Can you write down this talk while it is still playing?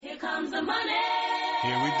the money.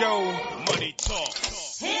 Here we go. Money talk.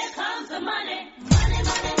 Here comes the money. Money, money,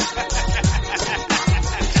 money.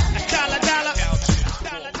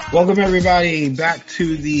 Welcome everybody back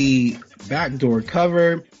to the Backdoor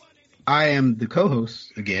Cover. I am the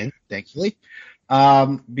co-host again, thankfully,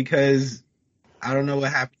 because I don't know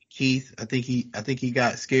what happened to Keith. I think he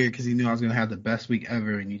got scared because he knew I was going to have the best week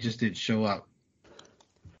ever, and he just didn't show up.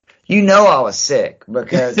 You know I was sick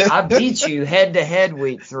because I beat you head-to-head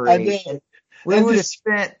week 3. I did. We would have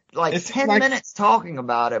spent like 10 minutes talking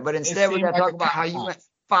about it, but instead we got to talk about how you went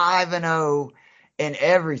 5-0 and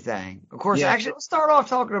everything. Of course, actually, let's start off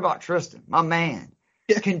talking about Tristan, my man,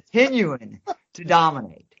 continuing to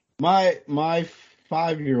dominate. My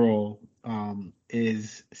 5-year-old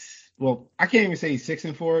is, well, I can't even say he's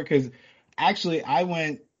 6-4 because actually I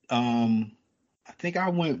went, I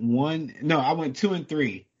went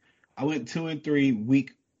 2-3. I went 2-3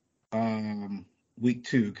 week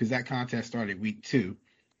 2 because that contest started week 2,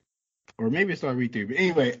 or maybe it started week 3. But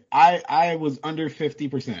anyway, I was under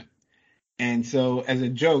 50%, and so as a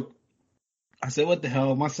joke, I said, "What the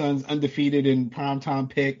hell? My son's undefeated in primetime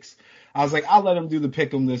picks." I was like, "I'll let him do the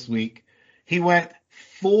pick'em this week." He went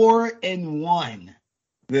 4-1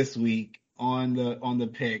 this week on the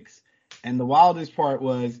picks, and the wildest part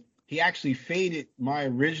was he actually faded my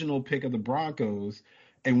original pick of the Broncos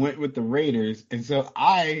and went with the Raiders. And so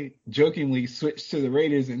I jokingly switched to the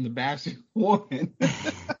Raiders and the Bastards won.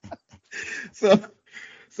 So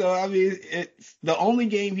I mean, it's the only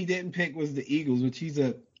game he didn't pick was the Eagles, which he's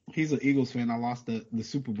an Eagles fan. I lost the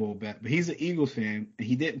Super Bowl bet, but he's an Eagles fan and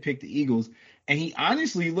he didn't pick the Eagles. And he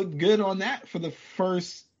honestly looked good on that for the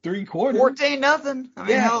first 3 quarters. 14-0. I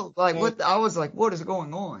mean, I was like, what is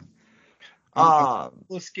going on? I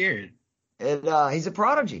was scared. He's a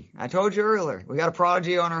prodigy. I told you earlier. We got a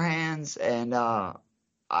prodigy on our hands, and I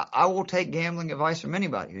will take gambling advice from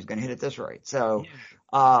anybody who's going to hit at this rate. So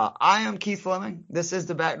I am Keith Fleming. This is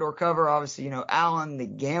the Backdoor Cover. Obviously, Alan, the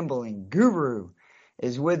gambling guru,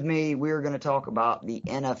 is with me. We're going to talk about the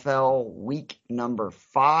NFL week number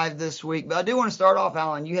 5 this week. But I do want to start off,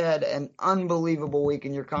 Alan. You had an unbelievable week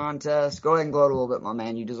in your contest. Go ahead and gloat a little bit, my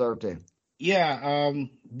man. You deserve to. Yeah,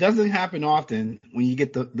 doesn't happen often when you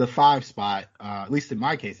get the 5 spot. At least in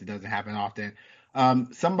my case, it doesn't happen often.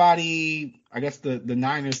 Somebody, I guess the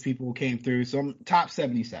Niners people came through. So I'm top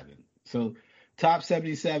 77. So top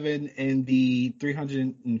 77 in the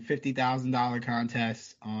 $350,000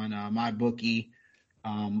 contest on my bookie.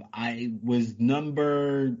 I was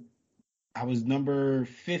number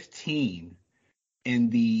 15 in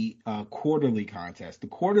the quarterly contest. The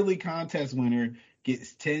quarterly contest winner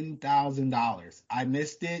gets $10,000. I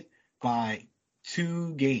missed it by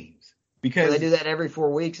 2 games because they do that every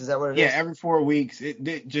 4 weeks. Is that what it is? Yeah, every 4 weeks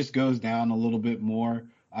it just goes down a little bit more.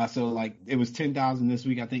 So like it was 10,000 this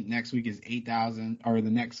week. I think next week is 8,000, or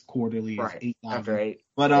the next quarterly is 8,000. After 8.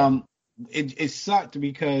 But it sucked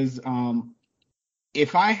because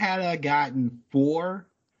if I had gotten 4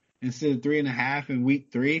 instead of 3.5 in week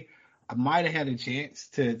 3, I might have had a chance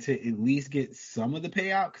to at least get some of the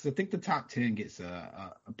payout, because I think the top 10 gets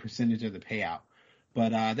a percentage of the payout.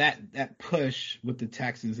 But that push with the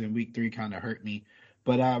Texans in week 3 kind of hurt me.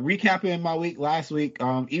 But recapping my week last week,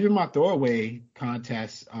 even my throwaway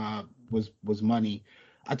contest was money.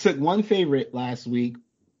 I took one favorite last week.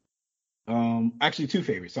 Actually 2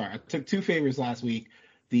 favorites. Sorry, I took 2 favorites last week.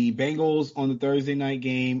 The Bengals on the Thursday night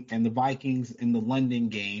game and the Vikings in the London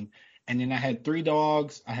game. And then I had 3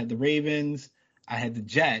 dogs. I had the Ravens, I had the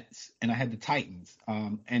Jets, and I had the Titans.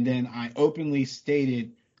 And then I openly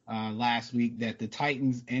stated last week that the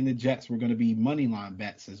Titans and the Jets were going to be money line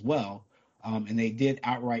bets as well. And they did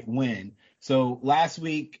outright win. So last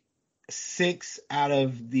week, 6 out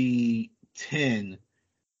of the 10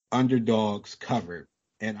 underdogs covered,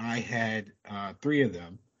 and I had 3 of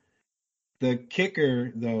them. The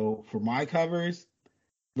kicker, though, for my covers,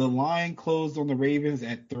 the line closed on the Ravens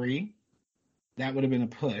at 3. That would have been a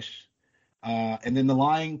push. And then the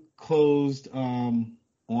line closed on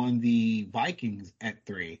the Vikings at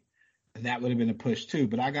 3. And that would have been a push too.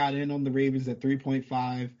 But I got in on the Ravens at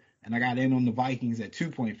 3.5, and I got in on the Vikings at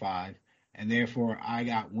 2.5. And therefore, I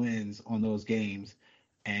got wins on those games.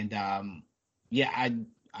 And,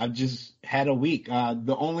 I've just had a week.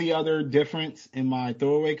 The only other difference in my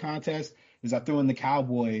throwaway contest is I threw in the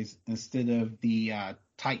Cowboys instead of the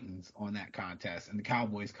Titans on that contest, and the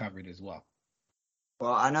Cowboys covered as well.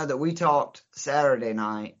 Well, I know that we talked Saturday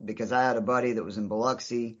night because I had a buddy that was in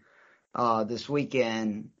Biloxi this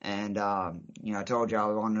weekend, and I told you I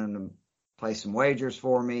wanted him to play some wagers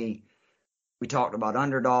for me. We talked about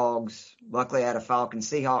underdogs. Luckily, I had a Falcons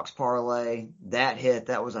Seahawks parlay that hit.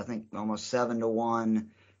 That was, I think, almost 7-1.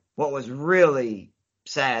 What was really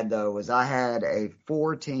sad, though, was I had a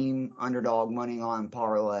 4-team underdog money line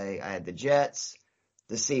parlay. I had the Jets,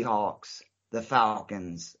 the Seahawks, the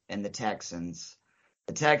Falcons, and the Texans.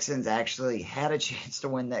 The Texans actually had a chance to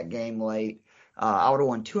win that game late. I would have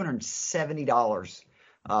won $270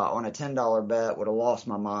 on a $10 bet, would have lost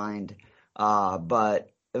my mind. But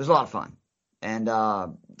it was a lot of fun. And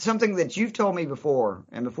something that you've told me before,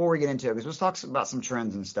 and before we get into it, because let's talk about some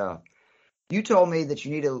trends and stuff. You told me that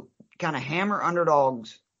you need to kind of hammer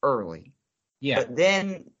underdogs early, Yeah. but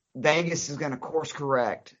then Vegas is going to course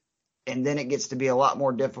correct, and then it gets to be a lot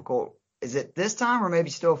more difficult. Is it this time, or maybe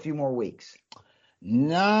still a few more weeks?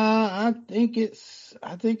 Nah, I think it's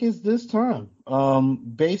this time.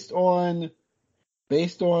 Based on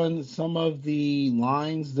some of the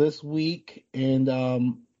lines this week, and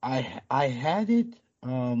I had it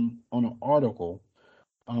on an article.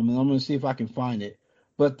 And I'm gonna see if I can find it.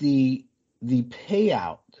 But the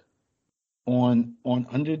payout on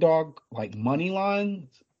underdog like money lines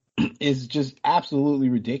is just absolutely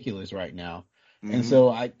ridiculous right now. And so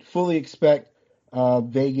I fully expect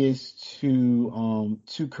Vegas to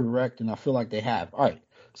correct, and I feel like they have. All right.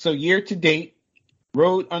 So year to date,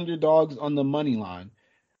 road underdogs on the money line.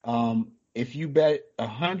 If you bet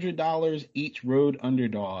 $100 each road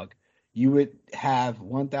underdog, you would have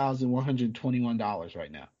 $1,121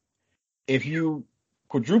 right now. If you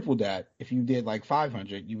quadruple that, if you did like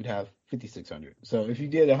 500, you would have 5,600. So if you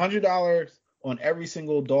did $100 on every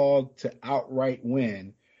single dog to outright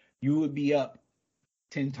win, you would be up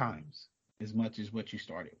 10 times as much as what you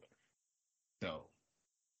started with. So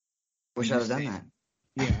Wish I would have done that.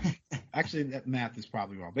 yeah, actually that math is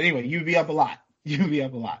probably wrong, but anyway, you'd be up a lot. You'd be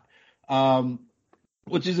up a lot,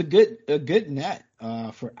 which is a good net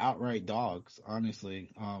for outright dogs,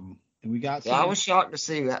 honestly. And we got Yeah, I some. was shocked to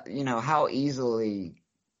see how easily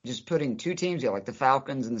just putting two teams here, like the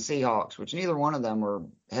Falcons and the Seahawks, which neither one of them were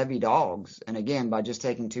heavy dogs. And again, by just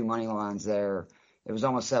taking two money lines there, it was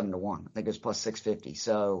almost 7-1. I think it was plus 650.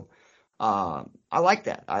 So I like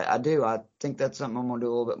that. I do. I think that's something I'm going to do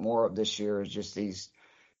a little bit more of this year, is just these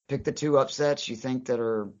pick the two upsets you think that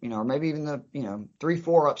are, or maybe even the,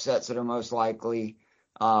 3-4 upsets that are most likely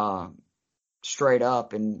straight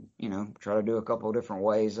up, and, try to do a couple of different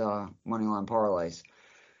ways, money line parlays.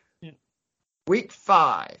 Yeah. Week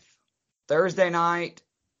 5, Thursday night,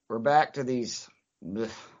 we're back to these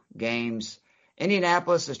games.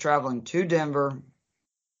 Indianapolis is traveling to Denver.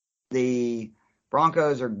 The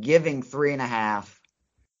Broncos are giving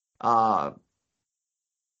 3.5.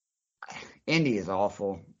 Indy is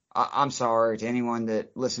awful. I'm sorry to anyone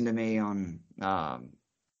that listened to me on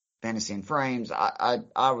Fantasy and Frames.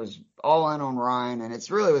 I was all in on Ryan, and it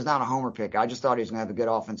really was not a homer pick. I just thought he was going to have a good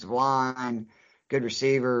offensive line, good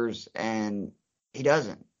receivers, and he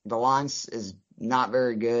doesn't. The line is not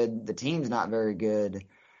very good. The team's not very good.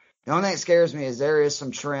 The only thing that scares me is there is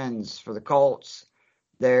some trends for the Colts.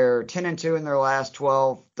 They're 10-2 in their last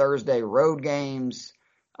 12 Thursday road games.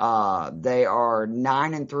 They are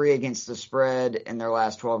 9-3 against the spread in their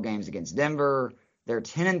last 12 games against Denver. They're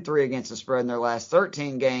 10-3 against the spread in their last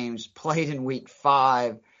 13 games played in week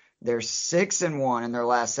 5. They're 6-1 in their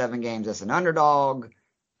last 7 games as an underdog.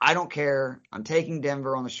 I don't care. I'm taking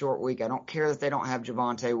Denver on the short week. I don't care that they don't have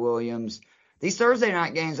Javonte Williams. These Thursday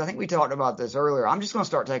night games, I think we talked about this earlier. I'm just going to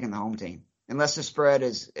start taking the home team unless the spread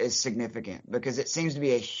is significant, because it seems to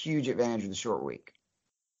be a huge advantage of the short week.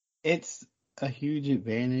 It's a huge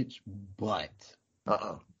advantage, but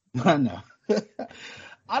Uh-oh. I know.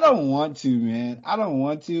 I don't want to, man. I don't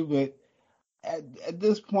want to, but at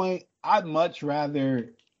this point, I'd much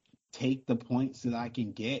rather take the points that I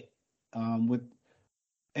can get.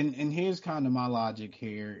 And here's kind of my logic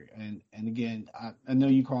here. And again, I know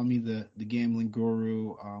you call me the gambling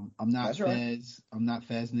guru. I'm not That's right. Fez. I'm not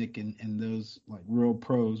Feznik and those like real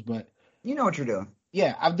pros, but You know what you're doing.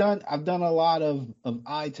 yeah, I've done a lot of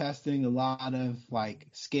eye testing, a lot of like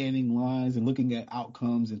scanning lines and looking at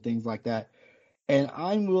outcomes and things like that. And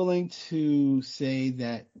I'm willing to say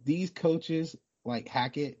that these coaches like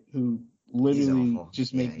Hackett, who literally awful.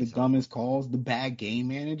 just Yeah, make the he's awful. dumbest calls, the bad game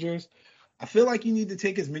managers, I feel like you need to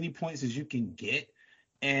take as many points as you can get.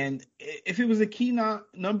 And if it was a key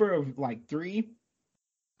number of like 3,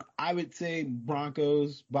 I would say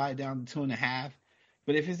Broncos buy it down to 2.5.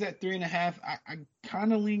 But if it's at 3.5, I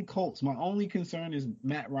kind of lean Colts. My only concern is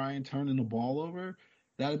Matt Ryan turning the ball over.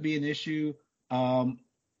 That would be an issue.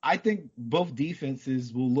 I think both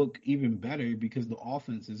defenses will look even better because the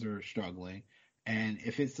offenses are struggling. And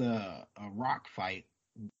if it's a rock fight,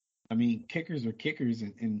 I mean, kickers are kickers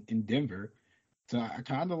in Denver. So I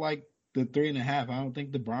kind of like the 3.5. I don't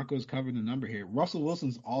think the Broncos cover the number here. Russell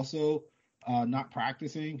Wilson's also not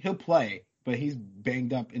practicing. He'll play, but he's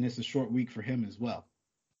banged up, and it's a short week for him as well.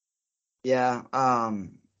 Yeah.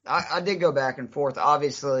 I did go back and forth.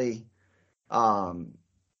 Obviously, the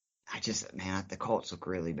Colts look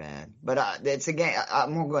really bad. But it's a game.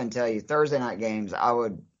 I'm going to go ahead and tell you, Thursday night games, I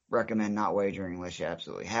would recommend not wagering unless you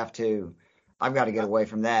absolutely have to. I've got to get away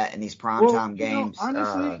from that in these primetime games.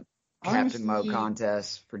 Captain mode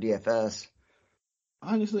contests for DFS.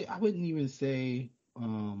 Honestly, I wouldn't even say.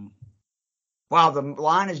 Wow, the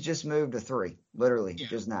line has just moved to 3, literally,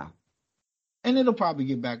 just now. And it'll probably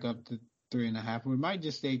get back up to 3.5. We might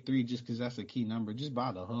just stay 3 just because that's a key number, just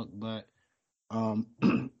by the hook. But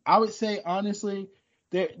I would say, honestly,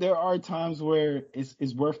 there are times where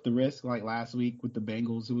it's worth the risk. Like last week with the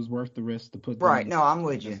Bengals, it was worth the risk to put them right. No, I'm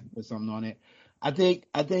with you. Put something on it. I think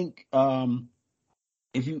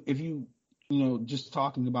if you just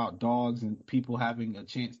talking about dogs and people having a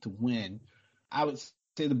chance to win, I would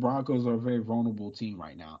say the Broncos are a very vulnerable team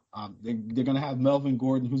right now. They're going to have Melvin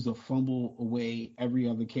Gordon, who's a fumble away every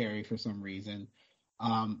other carry for some reason.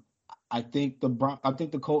 I think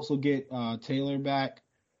the Colts will get Taylor back.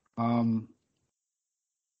 And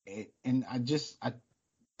I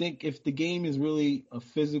think if the game is really a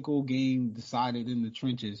physical game decided in the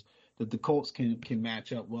trenches, that the Colts can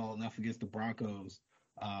match up well enough against the Broncos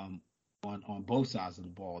on both sides of the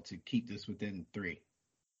ball to keep this within 3.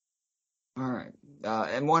 All right.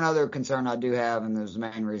 And one other concern I do have, and there's the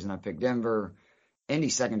main reason I picked Denver, Indy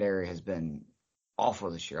secondary has been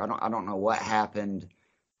awful this year. I don't know what happened.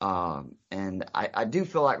 And I do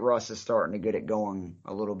feel like Russ is starting to get it going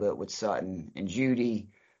a little bit with Sutton and Judy.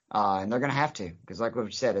 And they're going to have to, because like what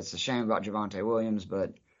you said, it's a shame about Javonte Williams,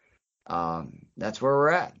 but that's where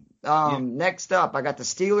we're at. Next up, I got the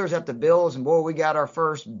Steelers at the Bills, and boy, we got our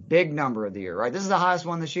first big number of the year, right? This is the highest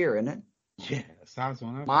one this year, isn't it? Yeah, it's the highest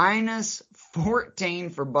one. Minus 14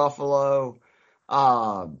 for Buffalo.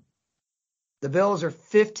 The Bills are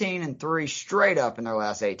 15-3 straight up in their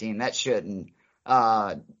last 18. That shouldn't,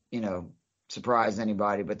 surprise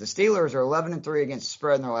anybody. But the Steelers are 11-3 against the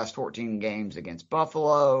spread in their last 14 games against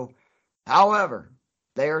Buffalo. However,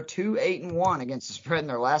 they are 2-8-1 against the spread in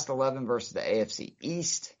their last 11 versus the AFC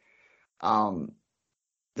East.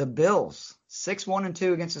 The Bills,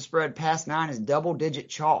 6-1-2 against the spread, past 9 is double-digit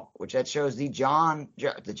chalk, which that shows the Josh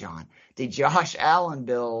Allen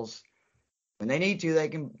Bills, when they need to,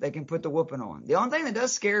 they can put the whooping on. The only thing that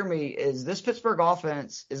does scare me is this Pittsburgh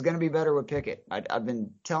offense is going to be better with Pickett. I've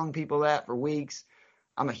been telling people that for weeks.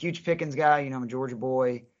 I'm a huge Pickens guy. I'm a Georgia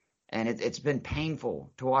boy, and it's been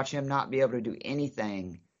painful to watch him not be able to do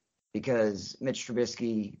anything because Mitch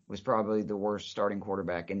Trubisky was probably the worst starting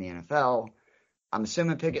quarterback in the NFL. I'm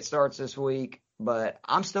assuming Pickett starts this week, but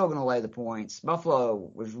I'm still going to lay the points. Buffalo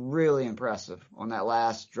was really impressive on that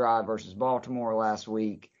last drive versus Baltimore last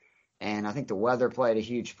week, and I think the weather played a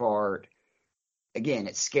huge part. Again,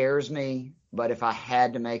 it scares me, but if I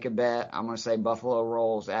had to make a bet, I'm going to say Buffalo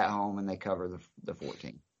rolls at home and they cover the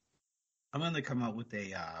 14. I'm going to come up with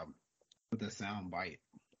a sound bite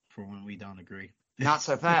for when we don't agree. Not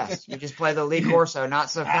so fast. You just play the Lee Corso,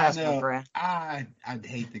 not so fast, my friend. I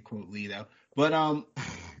hate to quote Lee, though. But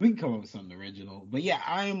we can come up with something original. But, yeah,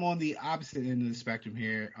 I am on the opposite end of the spectrum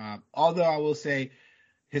here. Although I will say,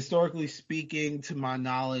 historically speaking, to my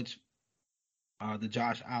knowledge, the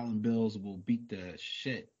Josh Allen Bills will beat the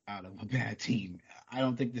shit out of a bad team. I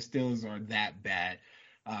don't think the Steelers are that bad.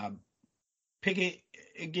 Pickett,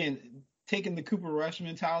 again, taking the Cooper Rush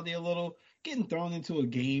mentality a little, getting thrown into a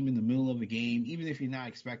game in the middle of a game, even if you're not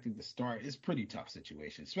expected to start, is a pretty tough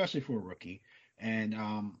situation, especially for a rookie. And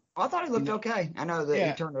I thought he looked okay. I know that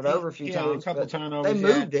he turned it over a few times. A couple turnovers. They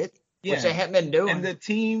moved it, which they hadn't been doing. And the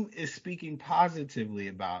team is speaking positively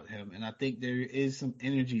about him, and I think there is some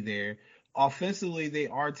energy there. Offensively, they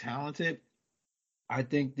are talented. I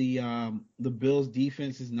think the Bills'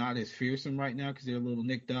 defense is not as fearsome right now because they're a little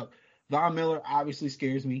nicked up. Von Miller obviously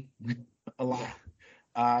scares me a lot.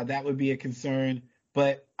 That would be a concern.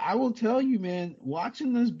 But I will tell you, man,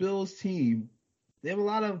 watching this Bills team, they have a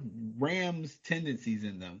lot of Rams tendencies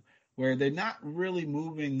in them where they're not really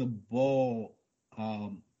moving the ball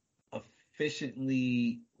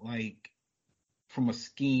efficiently, like from a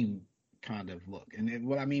scheme kind of look. And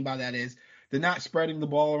what I mean by that is they're not spreading the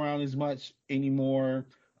ball around as much anymore.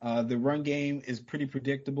 The run game is pretty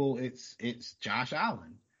predictable. It's Josh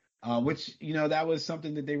Allen. Which, that was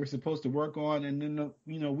something that they were supposed to work on. And then,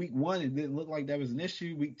 week 1, it didn't look like that was an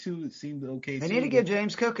issue. Week 2, it seemed okay. They need to give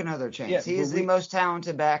James Cook another chance. Yeah, he is the most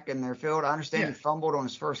talented back in their field. I understand he fumbled on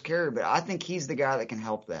his first carry, but I think he's the guy that can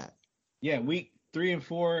help that. Yeah, week 3 and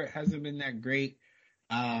 4 hasn't been that great.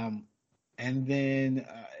 And and then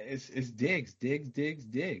it's Diggs.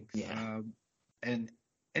 Yeah. And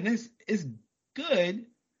it's good.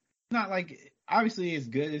 Not like obviously it's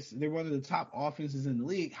good. They're one of the top offenses in the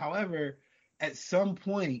league. However, at some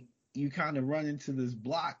point you kind of run into this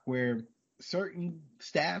block where certain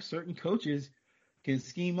staff, certain coaches can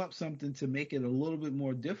scheme up something to make it a little bit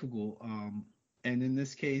more difficult. And in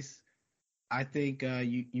this case, I think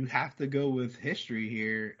you have to go with history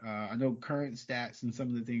here. I know current stats and some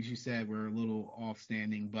of the things you said were a little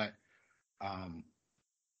off-standing, but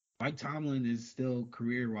Mike Tomlin is still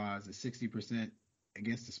career-wise a 60%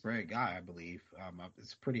 against the spread guy, I believe.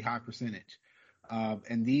 It's a pretty high percentage.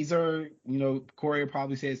 And these are, Corey will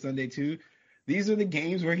probably say it Sunday too. These are the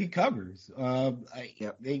games where he covers.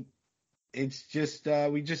 It's just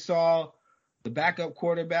we just saw the backup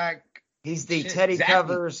quarterback. He's the Teddy Zappy.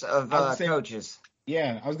 Covers of coaches.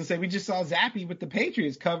 Yeah, I was gonna say we just saw Zappy with the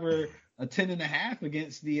Patriots cover a 10.5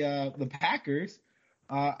 against the Packers.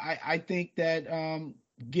 I think that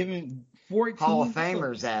given 14 Hall of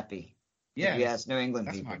Famer Zappy. Yeah, yes, New England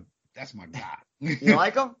people. That's my guy. You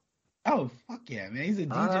like him? Oh fuck yeah, man! He's a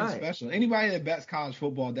DJ special. Anybody that bets college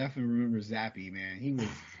football definitely remembers Zappy, man.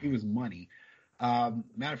 He was money.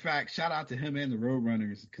 Matter of fact, shout out to him and the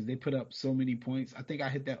Roadrunners because they put up so many points. I think I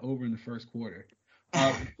hit that over in the first quarter.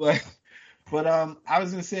 But I was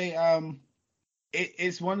gonna say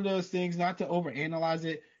it's one of those things. Not to overanalyze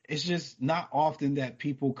it. It's just not often that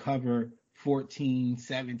people cover 14,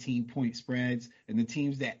 17 point spreads, and the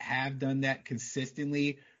teams that have done that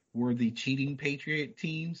consistently were the cheating Patriot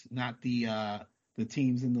teams, not the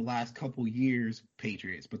teams in the last couple years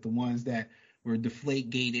Patriots, but the ones that were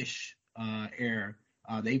Deflategate-ish era.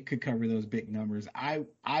 They could cover those big numbers. I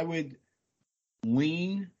would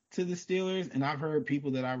lean to the Steelers, and I've heard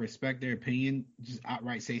people that I respect their opinion just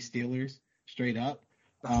outright say Steelers straight up.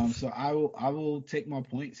 So I will take my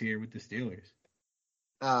points here with the Steelers.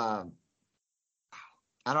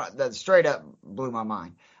 That straight up blew my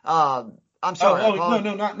mind. I'm sorry.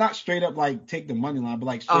 No, not straight up like take the money line, but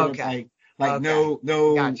like straight up like no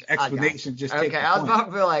gotcha. explanation, just take the I was about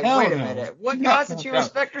to be like, wait a minute. What guys that you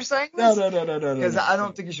respect are saying this? No. Because I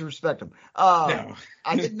don't think you should respect them. No.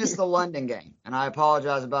 I did miss the London game, and I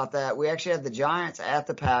apologize about that. We actually had the Giants at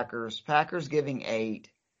the Packers. Packers giving 8.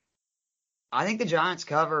 I think the Giants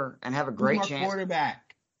cover and have a great chance.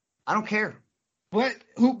 Quarterback. I don't care. But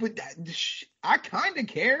I kind of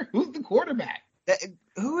care. Who's the quarterback?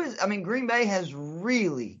 Green Bay has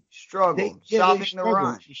really struggled stopping the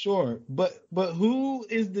run. For sure. But who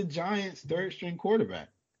is the Giants' third string quarterback?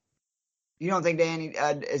 You don't think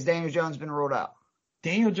has Daniel Jones been ruled out?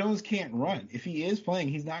 Daniel Jones can't run. If he is playing,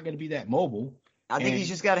 he's not going to be that mobile. I think he's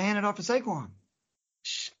just got to hand it off to Saquon.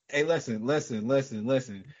 Hey,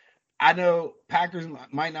 listen. I know Packers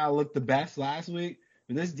might not look the best last week,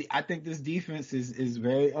 but I think this defense is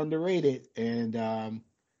very underrated. And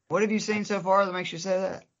what have you seen so far that makes you say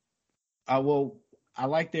that? Well, I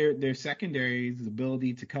like their secondary's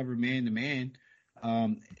ability to cover man to man.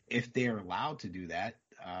 If they're allowed to do that,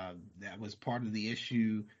 that was part of the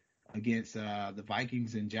issue against the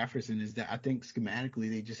Vikings and Jefferson. Is that I think schematically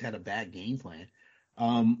they just had a bad game plan.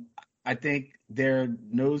 I think their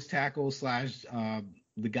nose tackle /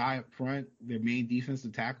 the guy up front, their main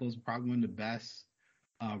defensive tackle, is probably one of the best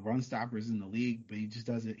run stoppers in the league, but he just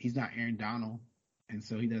doesn't. He's not Aaron Donald, and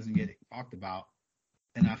so he doesn't get talked about.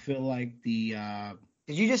 And I feel like you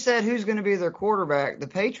just said who's going to be their quarterback. The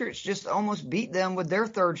Patriots just almost beat them with their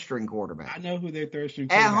third string quarterback. I know who their third string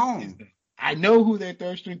quarterback at home. Is. I know who their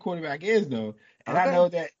third string quarterback is, though, and I know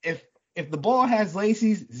that if the ball has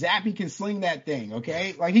laces, Zappy can sling that thing.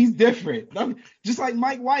 Okay, like he's different. Just like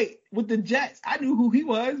Mike White with the Jets. I knew who he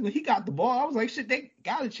was when he got the ball. I was like, shit, they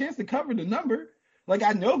got a chance to cover the number. Like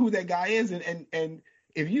I know who that guy is, and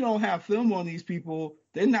if you don't have film on these people,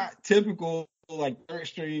 they're not typical like third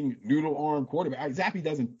string noodle arm quarterback. Zappy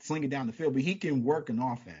doesn't sling it down the field, but he can work an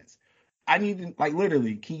offense. I need to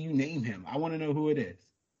literally, can you name him? I want to know who it is.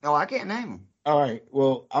 No, I can't name him. All right.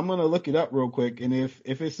 Well, I'm gonna look it up real quick, and if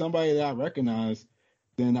it's somebody that I recognize,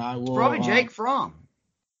 then I will. It's probably Jake Fromm.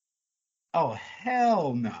 Oh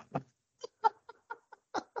hell no.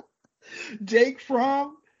 Jake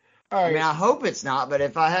Fromm. All right. I hope it's not, but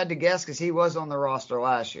if I had to guess, because he was on the roster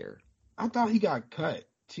last year. I thought he got cut.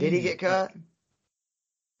 Jeez. Did he get cut?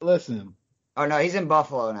 Listen. Oh no, he's in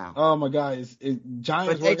Buffalo now. Oh my God,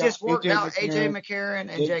 Giants. But they just worked out AJ McCarron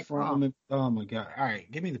and Jake Fromm. Oh my God! All right,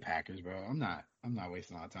 give me the Packers, bro. I'm not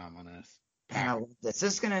wasting a lot of time on this. This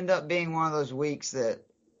is going to end up being one of those weeks that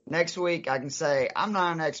next week I can say I'm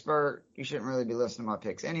not an expert. You shouldn't really be listening to my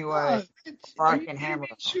picks anyway. Or I can hammer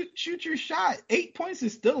them. Shoot your shot. 8 points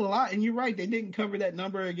is still a lot, and you're right. They didn't cover that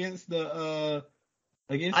number against the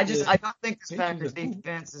I don't think this Packers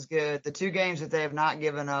defense is good. The 2 games that they have not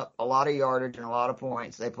given up a lot of yardage and a lot of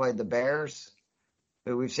points, they played the Bears,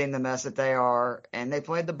 who we've seen the mess that they are, and they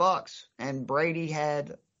played the Bucks. And Brady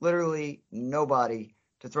had literally nobody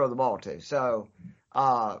to throw the ball to. So,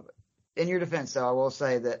 in your defense, though, I will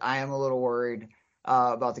say that I am a little worried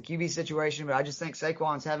about the QB situation, but I just think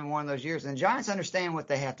Saquon's having one of those years. And the Giants understand what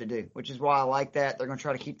they have to do, which is why I like that. They're going to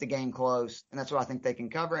try to keep the game close, and that's what I think they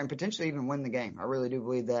can cover and potentially even win the game. I really do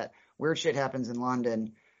believe that. Weird shit happens in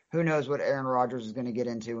London. Who knows what Aaron Rodgers is going to get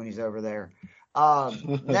into when he's over there.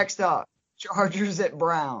 Next up, Chargers at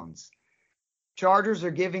Browns. Chargers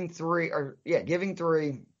are giving 3.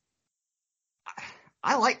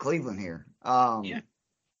 I like Cleveland here.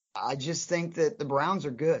 I just think that the Browns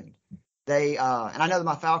are good. They and I know that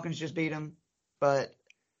my Falcons just beat them, but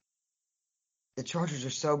the Chargers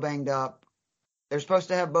are so banged up. They're supposed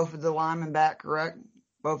to have both of the linemen back, correct?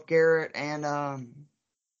 Both Garrett and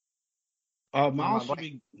Miles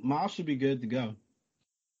should be good to go.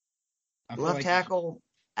 Left tackle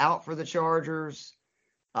out for the Chargers.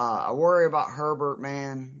 I worry about Herbert,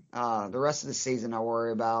 man. The rest of the season, I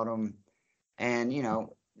worry about him. And,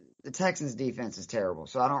 the Texans' defense is terrible,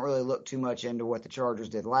 so I don't really look too much into what the Chargers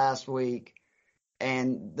did last week.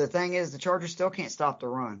 And the thing is, the Chargers still can't stop the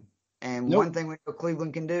run. And one thing we know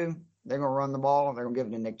Cleveland can do, they're going to run the ball. They're going to give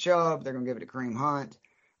it to Nick Chubb. They're going to give it to Kareem Hunt.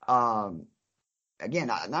 Again,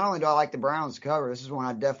 not only do I like the Browns to cover, this is one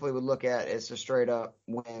I definitely would look at as a straight-up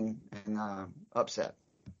win and upset.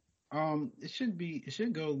 It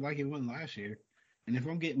should go like it went last year. And if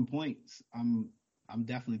I'm getting points, I'm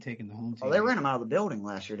definitely taking the home team. Oh, they ran them out of the building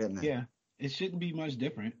last year, didn't they? Yeah, it shouldn't be much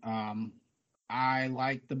different. I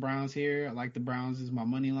like the Browns here. I like the Browns as my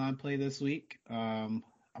money line play this week. I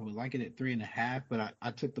would like it at 3.5, but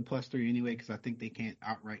I took the +3 anyway because I think they can't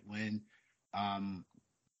outright win.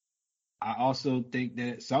 I also think that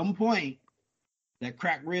at some point that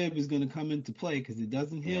cracked rib is going to come into play because it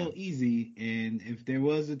doesn't heal easy. And if there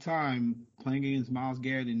was a time playing against Myles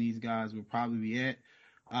Garrett and these guys would probably be it.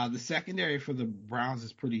 The secondary for the Browns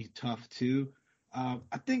is pretty tough too. I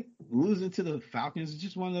think losing to the Falcons is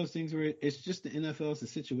just one of those things where it's just the NFL. It's a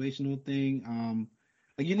situational thing.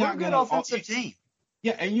 You're not going to offensive team.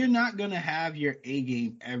 Yeah, and you're not going to have your A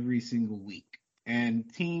game every single week.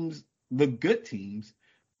 And teams, the good teams,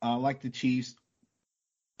 like the Chiefs,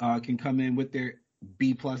 can come in with their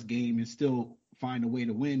B+ game and still find a way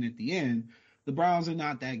to win at the end. The Browns are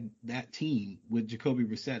not that team with Jacoby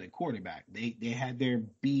Brissett at quarterback. They had their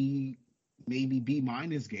maybe B-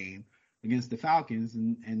 game against the Falcons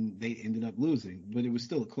and they ended up losing, but it was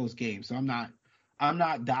still a close game. So I'm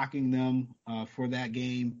not docking them for that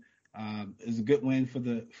game. It's a good win for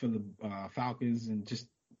the Falcons and just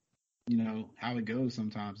how it goes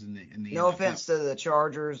sometimes in the No NFL. offense to the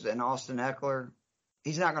Chargers and Austin Eckler.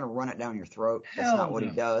 He's not going to run it down your throat. That's not what he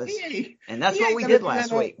does. And that's what we did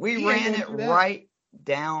last week. We ran it right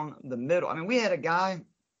down the middle. I mean, we had a guy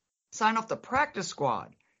sign off the practice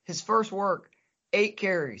squad. His first work, 8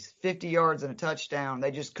 carries, 50 yards, and a touchdown. They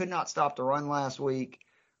just could not stop the run last week.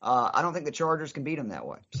 I don't think the Chargers can beat them that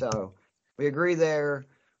way. So we agree there.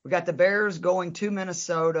 We got the Bears going to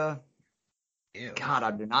Minnesota. Ew. God, I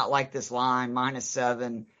do not like this line,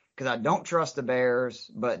 -7, because I don't trust the Bears,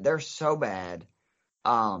 but they're so bad.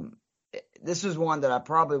 This is one that I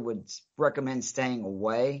probably would recommend staying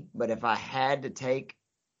away, but if I had to take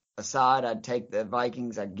a side, I'd take the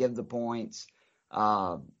Vikings. I'd give the points.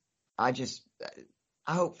 I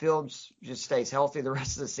hope Fields just stays healthy the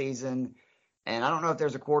rest of the season. And I don't know if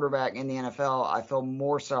there's a quarterback in the NFL. I feel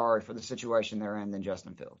more sorry for the situation they're in than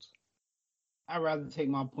Justin Fields. I'd rather take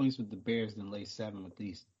my points with the Bears than lay 7 with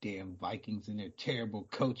these damn Vikings and their terrible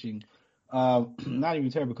coaching. Not even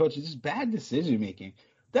terrible coaching, just bad decision making.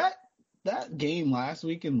 That game last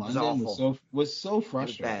week in London was so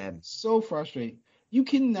frustrating. So frustrating. You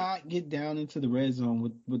cannot get down into the red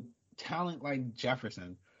zone with talent like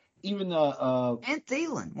Jefferson. Even and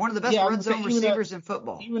Thielen, one of the best red zone receivers in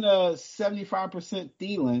football. Even a 75%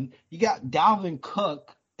 Thielen. You got Dalvin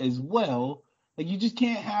Cook as well. Like you just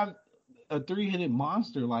can't have a 3-headed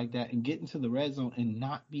monster like that and get into the red zone and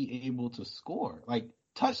not be able to score like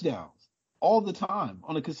touchdowns all the time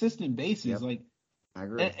on a consistent basis. Yep. Like I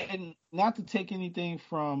agree. And not to take anything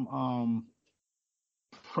from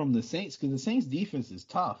the Saints because the Saints defense is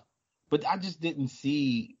tough, but I just didn't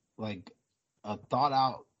see like a thought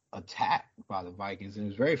out attack by the Vikings, and it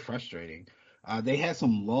was very frustrating. They had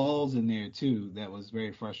some lulls in there too that was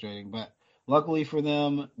very frustrating, but luckily for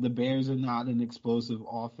them, the Bears are not an explosive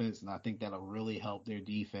offense, and I think that'll really help their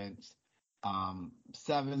defense.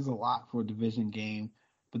 7's a lot for a division game,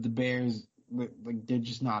 but the Bears, like, they're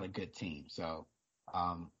just not a good team. So,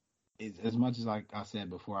 as much as like I said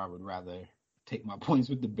before, I would rather take my points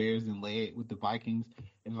with the Bears than lay it with the Vikings.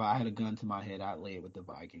 If I had a gun to my head, I'd lay it with the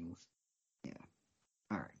Vikings. Yeah.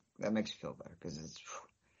 All right. That makes you feel better because it's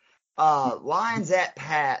Lions at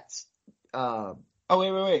Pats. Oh,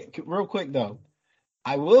 wait. Real quick, though.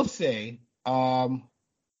 I will say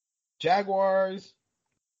Jaguars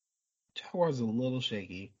are a little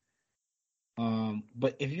shaky.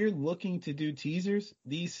 But if you're looking to do teasers,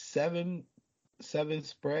 these seven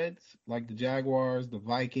spreads, like the Jaguars, the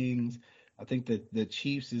Vikings, I think that the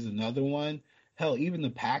Chiefs is another one. Hell, even the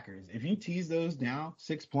Packers. If you tease those down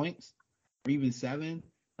 6 points or even 7,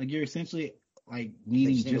 like you're essentially like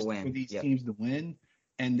needing just for these teams to win,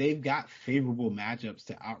 and they've got favorable matchups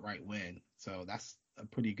to outright win. So that's a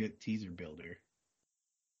pretty good teaser builder.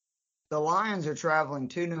 The Lions are traveling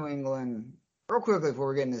to New England. Real quickly before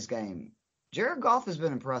we get in this game, Jared Goff has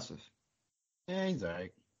been impressive. Yeah, he's all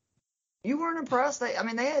right. You weren't impressed? They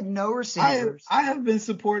had no receivers. I have been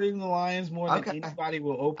supporting the Lions more than anybody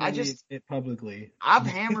will openly admit publicly. I've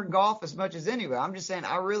hammered Goff as much as anybody. I'm just saying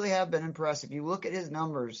I really have been impressed. If you look at his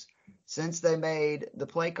numbers since they made the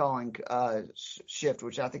play calling shift,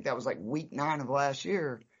 which I think that was like week 9 of last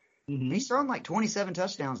year, he's thrown like 27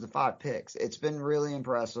 touchdowns to 5 picks. It's been really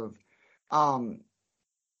impressive. I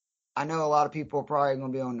know a lot of people are probably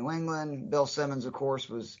going to be on New England. Bill Simmons, of course,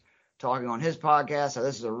 was talking on his podcast. So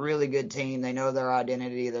this is a really good team. They know their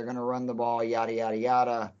identity. They're going to run the ball, yada, yada,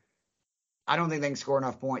 yada. I don't think they can score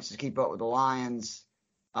enough points to keep up with the Lions.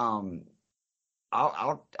 I'll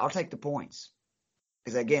take the points.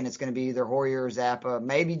 Because, again, it's going to be either Hoyer or Zappa.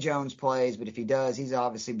 Maybe Jones plays, but if he does, he's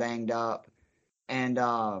obviously banged up. And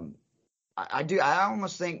I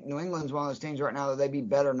almost think New England's one of those teams right now that they'd be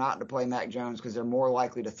better not to play Mac Jones because they're more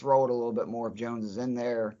likely to throw it a little bit more if Jones is in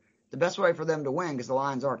there. The best way for them to win, because the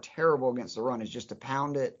Lions are terrible against the run, is just to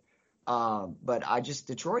pound it. But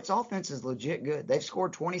Detroit's offense is legit good. They've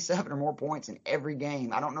scored 27 or more points in every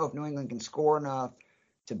game. I don't know if New England can score enough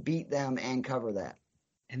to beat them and cover that.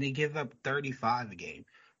 And they give up 35 a game.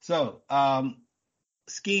 So,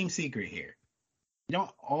 scheme secret here. You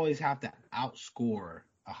don't always have to outscore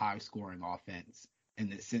a high-scoring offense in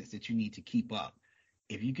the sense that you need to keep up.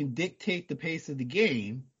 If you can dictate the pace of the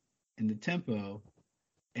game and the tempo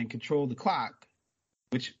and control the clock,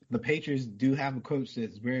 which the Patriots do have a coach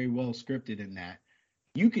that's very well scripted in that,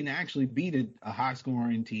 you can actually beat a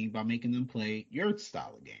high-scoring team by making them play your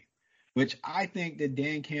style of game, which I think that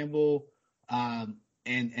Dan Campbell and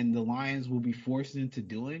the Lions will be forced into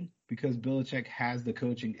doing because Belichick has the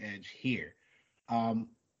coaching edge here.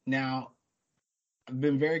 Now, I've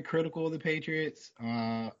been very critical of the Patriots.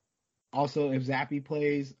 Also, if Zappy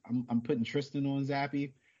plays, I'm putting Tristan on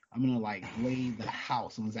Zappy. I'm gonna like lay the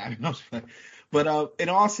house on Zappy. But in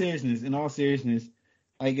all seriousness,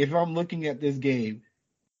 like if I'm looking at this game,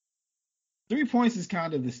 3 points is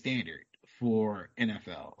kind of the standard for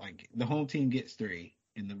NFL. Like the home team gets 3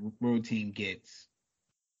 and the road team gets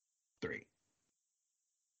 3.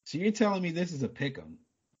 So you're telling me this is a pick'em?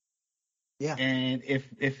 Yeah. And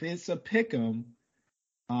if it's a pick'em,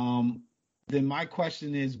 then my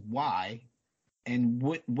question is why, and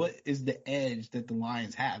what is the edge that the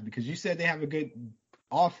Lions have? Because you said they have a good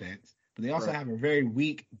offense, but they also have a very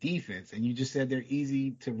weak defense, and you just said they're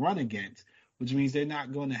easy to run against, which means they're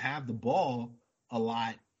not going to have the ball a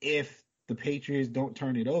lot if the Patriots don't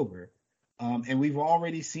turn it over. And we've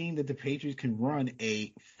already seen that the Patriots can run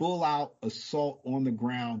a full-out assault on the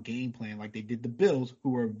ground game plan like they did the Bills,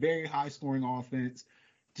 who are a very high-scoring offense.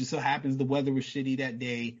 Just so happens the weather was shitty that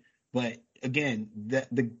day. But, again,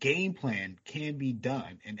 the game plan can be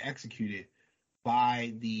done and executed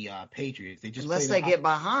by the Patriots. They just unless they get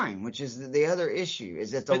behind, which is the other issue,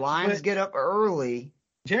 is that the Lions get up early.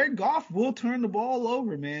 Jared Goff will turn the ball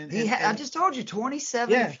over, man. I just told you,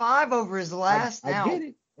 27-5 over his last. I get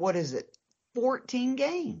it. What is it? 14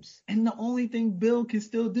 games. And the only thing Bill can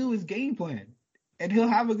still do is game plan. And he'll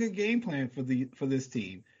have a good game plan for this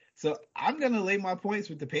team. So I'm going to lay my points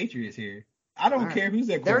with the Patriots here. I don't care who's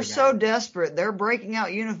their quarterback. They're so desperate. They're breaking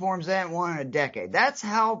out uniforms they haven't won in a decade. That's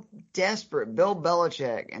how desperate Bill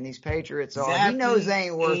Belichick and these Patriots are. Zappy, he knows they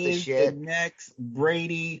ain't worth the shit. The next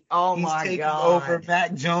Brady. Oh, he's my taking God. over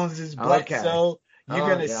Mac Jones's butt. Okay. So you're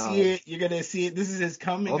going to see it. You're going to see it. This is his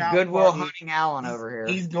coming out. Goodwill Hunting Allen over here.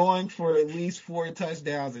 He's going for at least 4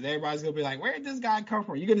 touchdowns, and everybody's going to be like, where did this guy come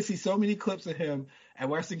from? You're going to see so many clips of him at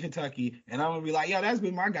Western Kentucky, and I'm going to be like, yo, that's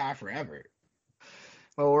been my guy forever.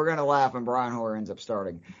 Well, we're gonna laugh when Brian Hoyer ends up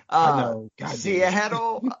starting. I know. God damn it.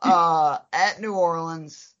 Seattle at New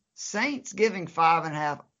Orleans. Saints giving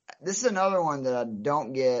 5.5. This is another one that I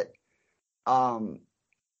don't get. I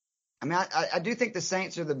mean, I do think the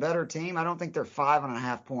Saints are the better team. I don't think they're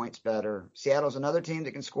 5.5 points better. Seattle's another team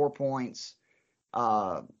that can score points.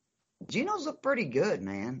 Geno's looked pretty good,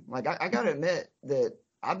 man. Like, I got to admit that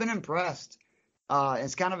I've been impressed.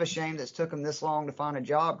 It's kind of a shame that it's took him this long to find a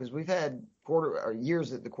job because we've had years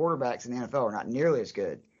that the quarterbacks in the NFL are not nearly as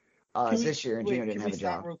good as this year, and Geno didn't have a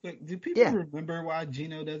job. Real quick? Do people remember why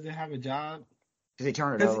Geno doesn't have a job? Because he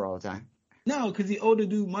turned it over all the time. No, because he owed a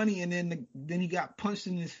dude money, and then he got punched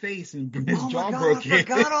in his face, and his jaw broke. I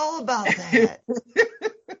forgot all about that.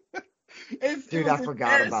 Dude, I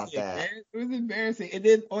forgot about that. Man. It was embarrassing. And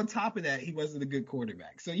then on top of that, he wasn't a good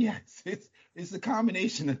quarterback. So yes, it's a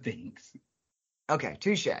combination of things. Okay,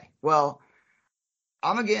 touche. Well,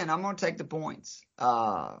 I'm gonna take the points.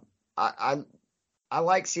 I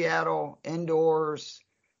like Seattle indoors.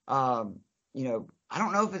 I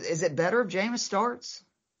don't know is it better if Jameis starts?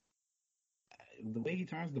 The way he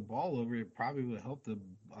turns the ball over, it probably would help the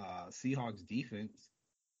Seahawks defense.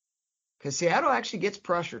 Because Seattle actually gets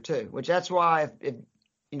pressure too, which that's why if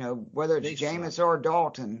whether it's Jameis or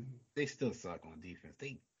Dalton, they still suck on defense.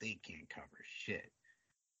 They can't cover shit.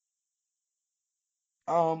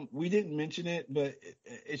 We didn't mention it, but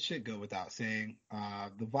it should go without saying.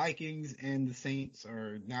 The Vikings and the Saints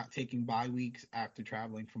are not taking bye weeks after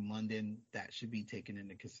traveling from London. That should be taken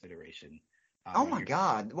into consideration. Oh my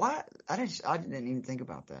God! Why? I didn't even think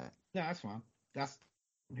about that. No, that's fine. That's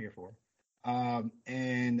what I'm here for.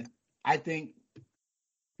 And I think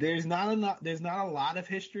there's not a lot of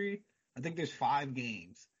history. I think there's 5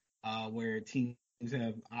 games where teams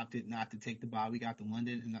have opted not to take the bye. We got to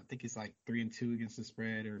London, and I think it's like 3-2 against the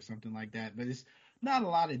spread or something like that. But it's not a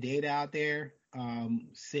lot of data out there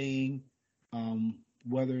saying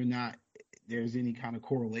whether or not there's any kind of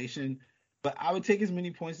correlation. But I would take as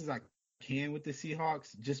many points as I can with the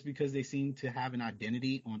Seahawks just because they seem to have an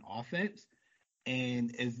identity on offense.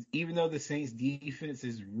 And even though the Saints defense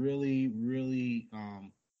is really, really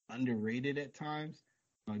underrated at times,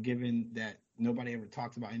 given that nobody ever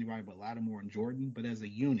talks about anybody but Lattimore and Jordan, but as a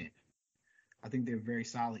unit, I think they're a very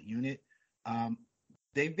solid unit.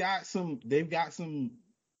 They've got some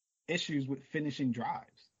issues with finishing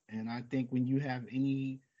drives, and I think when you have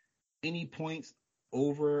any points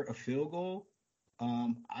over a field goal,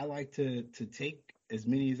 I like to take as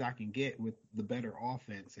many as I can get with the better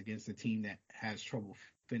offense against a team that has trouble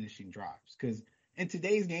finishing drives. Because in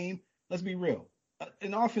today's game, let's be real,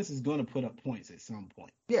 an offense is going to put up points at some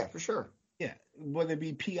point. Yeah, for sure. Yeah, whether it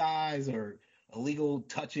be PIs or illegal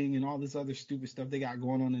touching and all this other stupid stuff they got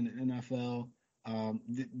going on in the NFL.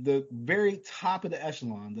 The very top of the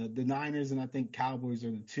echelon, the Niners and I think Cowboys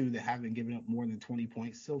are the two that haven't given up more than 20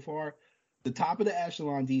 points so far. The top of the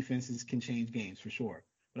echelon defenses can change games for sure.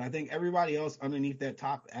 But I think everybody else underneath that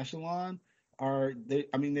top echelon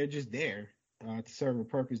they're just there to serve a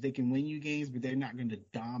purpose. They can win you games, but they're not going to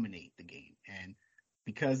dominate the game. And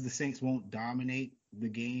because the Saints won't dominate the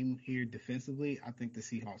game here defensively, I think the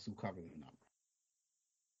Seahawks will cover the number.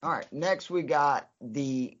 All right, next we got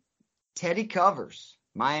the Teddy covers.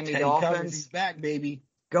 Miami Dolphins. Covers, he's back, baby.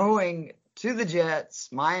 Going to the Jets.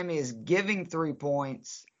 Miami is giving 3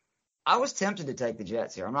 points. I was tempted to take the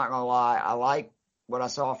Jets here. I'm not going to lie. I like what I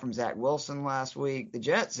saw from Zach Wilson last week. The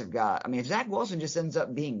Jets have got, if Zach Wilson just ends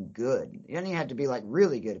up being good, he doesn't even have to be like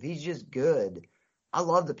really good. If he's just good, I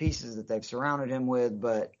love the pieces that they've surrounded him with,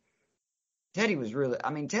 but Teddy was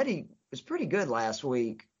pretty good last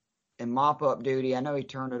week in mop-up duty. I know he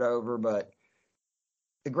turned it over, but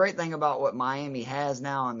the great thing about what Miami has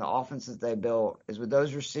now and the offenses they built is with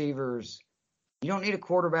those receivers, you don't need a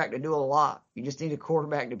quarterback to do a lot. You just need a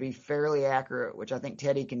quarterback to be fairly accurate, which I think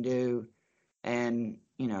Teddy can do. And,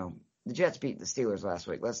 the Jets beat the Steelers last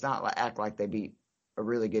week. Let's not act like they beat a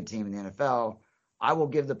really good team in the NFL. I will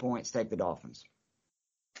give the points, take the Dolphins.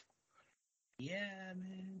 Yeah,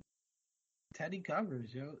 man. Teddy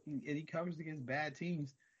covers, yo. And he covers against bad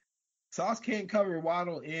teams. Sauce can't cover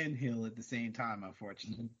Waddle and Hill at the same time,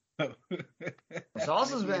 unfortunately.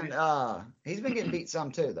 Sauce has been he's been getting beat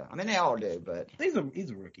some too, though. They all do, but he's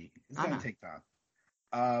a rookie. It's gonna take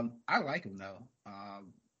time. I like him though.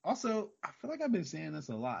 Also, I feel like I've been saying this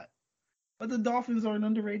a lot, but the Dolphins are an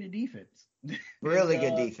underrated defense. Really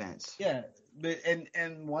good defense. Yeah, but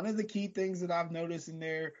and one of the key things that I've noticed in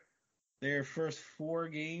their first 4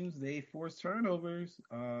 games, they forced turnovers,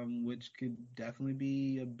 which could definitely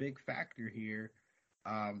be a big factor here.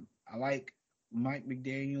 I like Mike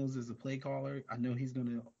McDaniels as a play caller. I know he's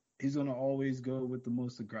gonna always go with the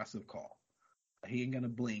most aggressive call. He ain't gonna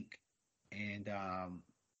blink, and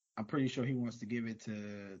I'm pretty sure he wants to give it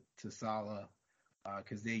to Saleh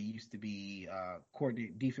because they used to be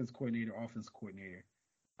defense coordinator, offense coordinator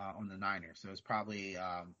on the Niners. So it's probably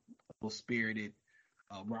a little spirited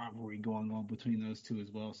rivalry going on between those two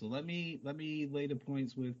as well. So let me lay the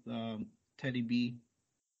points with Teddy B. I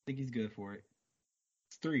think he's good for it.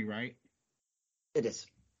 It's 3, right? It is.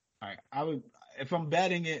 All right. I would, if I'm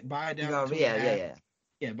betting it, buy it down No, to 2.5. yeah.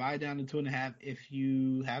 Yeah, buy it down to 2.5. If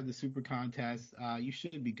you have the super contest, you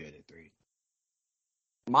should be good at 3.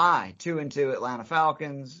 My 2-2 Atlanta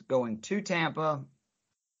Falcons going to Tampa.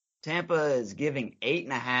 Tampa is giving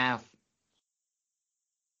 8.5.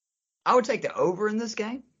 I would take the over in this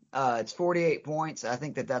game. It's 48 points. I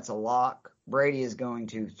think that's a lock. Brady is going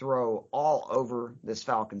to throw all over this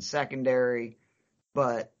Falcons secondary,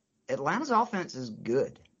 but Atlanta's offense is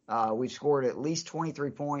good. We've scored at least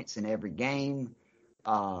 23 points in every game.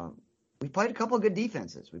 We played a couple of good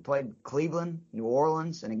defenses. We played Cleveland, New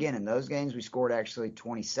Orleans, and again, in those games, we scored actually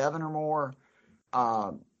 27 or more.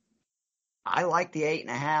 I like the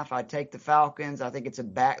 8.5. I'd take the Falcons. I think it's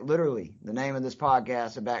literally the name of this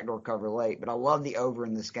podcast, a backdoor cover late, but I love the over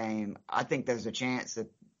in this game. I think there's a chance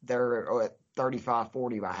that they're at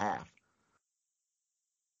 35-40 by half.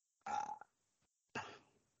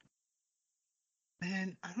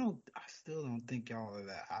 Man, I still don't think y'all are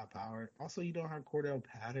that high powered. Also, you don't have Cordell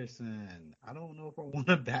Patterson. I don't know if I want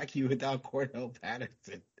to back you without Cordell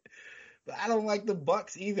Patterson. But I don't like the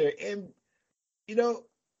Bucks either. And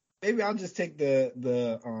maybe I'll just take the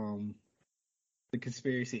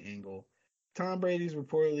conspiracy angle. Tom Brady's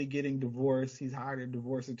reportedly getting divorced. He's hired a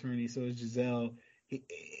divorce attorney, so is Giselle.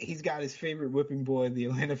 He's got his favorite whipping boy, the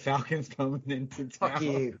Atlanta Falcons, coming into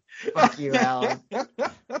town. Fuck you, Alan.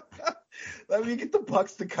 Let me get the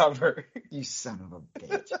Bucks to cover. You son of a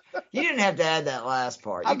bitch. You didn't have to add that last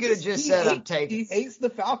part. You could have just said I'm taking. He hates the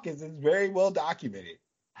Falcons. It's very well documented.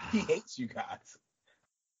 He hates you guys.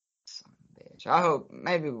 Son of a bitch. I hope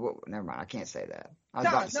never mind. I can't say that. I was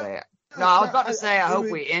about to say it. I was about to say I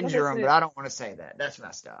hope we injure him, but I don't want to say that. That's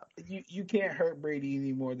messed up. You can't hurt Brady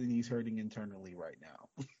any more than he's hurting internally right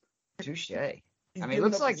now. Touche. It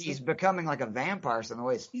looks like he's becoming like a vampire in the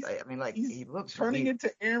way. He looks turning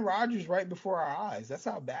into Aaron Rodgers right before our eyes. That's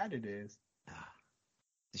how bad it is.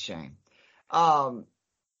 It's a shame. And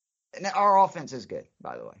our offense is good,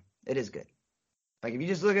 by the way. It is good. Like if you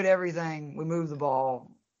just look at everything, we move the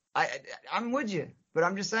ball. I'm with you, but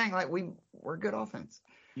I'm just saying we're good offense.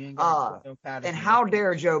 And how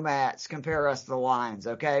dare Joe Matz compare us to the Lions,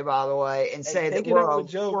 okay, by the way, and say that we're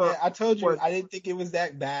Joe, man. I told you I didn't think it was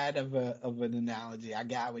that bad of an analogy. I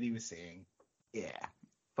got what he was saying. Yeah.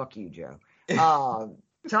 Fuck you, Joe.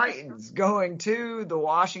 Titans going to the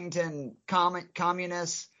Washington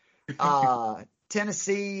Communists.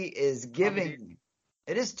 Tennessee is giving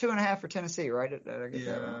it is 2.5 for Tennessee, right? Did I get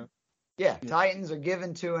that right? Yeah. Titans are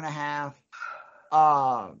giving 2.5.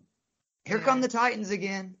 Here come the Titans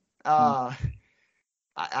again. I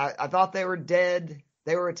thought they were dead.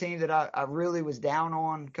 They were a team that I really was down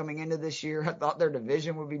on coming into this year. I thought their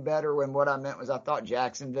division would be better when what I meant was I thought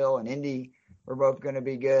Jacksonville and Indy were both going to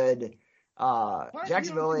be good.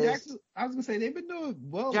 Jacksonville is. I was going to say they've been doing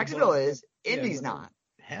well. Jacksonville is. Indy's not.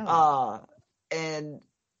 Hell. And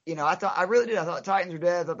I really did. I thought Titans were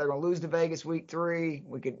dead. I thought they were going to lose to Vegas week 3.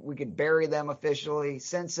 We could bury them officially.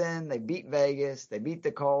 Since then, they beat Vegas. They beat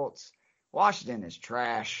the Colts. Washington is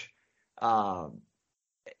trash.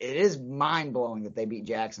 It is mind-blowing that they beat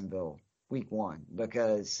Jacksonville week 1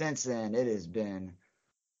 because since then it has been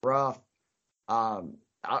rough.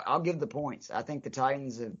 I'll give the points. I think the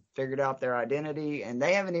Titans have figured out their identity, and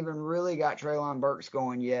they haven't even really got Treylon Burks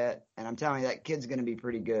going yet. And I'm telling you, that kid's going to be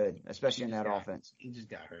pretty good, especially in that offense. He just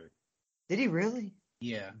got hurt. Did he really?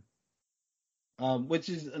 Yeah. Which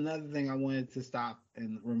is another thing I wanted to stop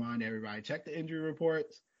and remind everybody. Check the injury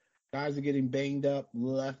reports. Guys are getting banged up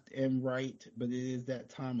left and right, but it is that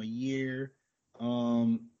time of year.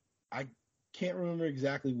 I can't remember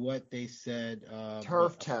exactly what they said.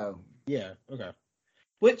 Turf toe. Yeah, okay.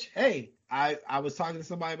 Which, hey, I was talking to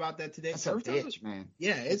somebody about that today. That's a bitch, man.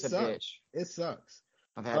 Yeah, it's sucks. a bitch. It sucks.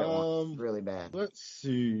 I've had it once. Really bad. Let's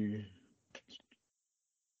see.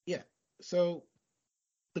 Yeah, so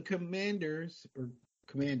the Commanders, or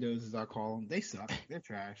Commandos as I call them, they suck. They're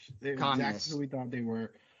trash. They're exactly who we thought they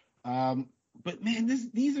were. But man,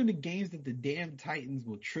 these are the games that the damn Titans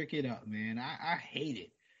will trick it up, man. I hate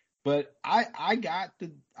it. But I'm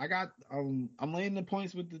laying the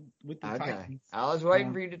points with the Titans. I was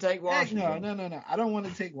waiting for you to take Washington. No. I don't want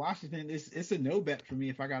to take Washington. It's a no bet for me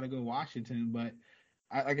if I got to go Washington. But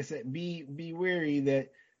like I said, be wary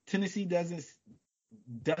that Tennessee doesn't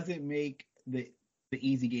make the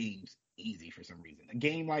easy games easy for some reason. A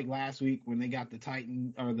game like last week when they got the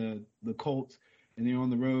Titan or the Colts and they're on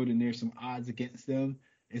the road and there's some odds against them.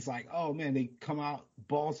 It's like, oh man, they come out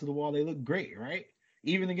balls to the wall. They look great, right?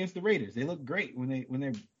 Even against the Raiders, they look great when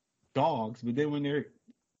they're dogs. But then when they're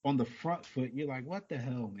on the front foot, you're like, what the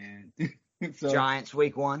hell, man? So Giants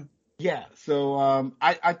week 1. yeah, so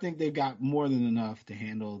I think they've got more than enough to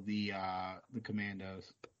handle the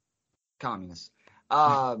Commandos. Communists.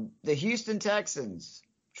 The Houston Texans,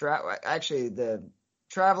 actually the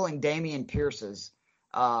traveling Damian Pierces,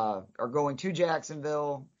 are going to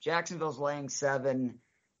Jacksonville. Jacksonville's laying 7.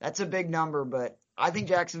 That's a big number, but I think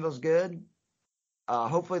Jacksonville's good.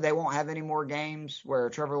 Hopefully they won't have any more games where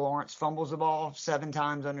Trevor Lawrence fumbles the ball 7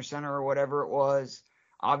 times under center or whatever it was.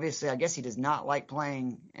 Obviously, I guess he does not like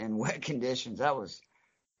playing in wet conditions. That was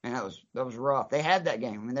rough. They had that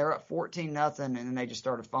game. I mean, they were up 14-0, and then they just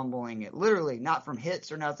started fumbling it. Literally, not from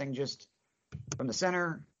hits or nothing, just from the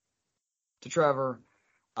center to Trevor.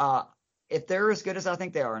 If they're as good as I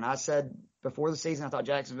think they are, and I said before the season I thought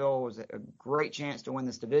Jacksonville was a great chance to win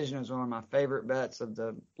this division. It was one of my favorite bets of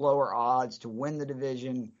the lower odds to win the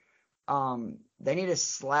division. They need to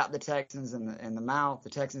slap the Texans in the mouth.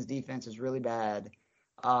 The Texans' defense is really bad.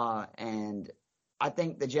 And I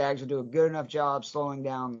think the Jags will do a good enough job slowing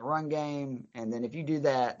down the run game. And then if you do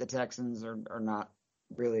that, the Texans are not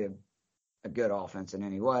really a good offense in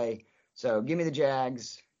any way. So give me the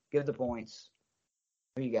Jags. Give the points.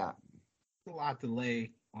 What do you got? A lot to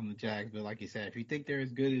lay on the Jags, but like you said, if you think they're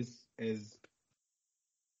as good as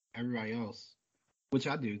everybody else, which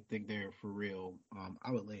I do think they're for real,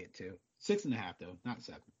 I would lay it too. 6.5 though, not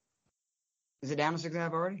 7. Is it down to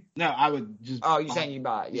 6.5 already? No, I would just. Oh, you're saying you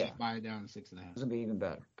buy it? Yeah, buy it down to 6.5. It's gonna be even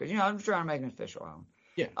better because I'm trying to make an official one.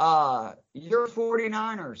 Yeah. Your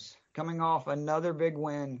 49ers coming off another big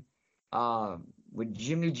win, with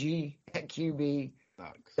Jimmy G at QB.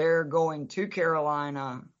 Sucks. They're going to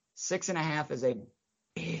Carolina. 6.5 is a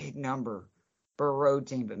big number for a road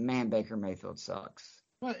team, but man, Baker Mayfield sucks.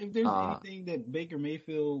 But if there's anything that Baker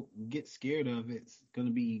Mayfield gets scared of, it's going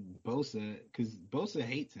to be Bosa, because Bosa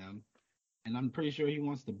hates him, and I'm pretty sure he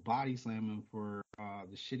wants to body slam him for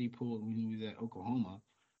the shit he pulled when he was at Oklahoma.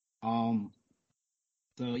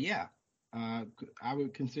 So yeah, I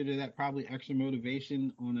would consider that probably extra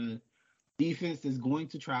motivation on a defense that's going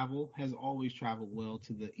to travel, has always traveled well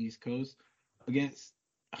to the East Coast against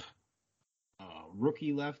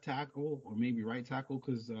rookie left tackle or maybe right tackle,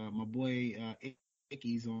 because my boy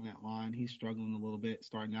Icky's on that line. He's struggling a little bit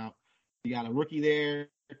starting out. You got a rookie there.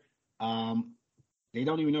 They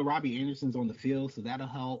don't even know Robbie Anderson's on the field, so that'll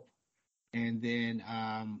help. And then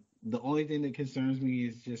the only thing that concerns me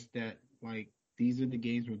is just that, like, these are the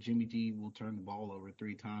games where Jimmy G will turn the ball over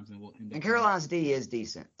 3 times and will end up. And Carolina's D is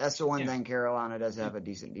decent. That's the one thing. Carolina does have a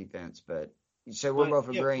decent defense, but so we're both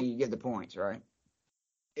agreeing you get the points, right?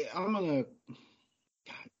 I'm gonna.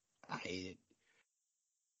 I hate it.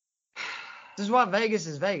 This is why Vegas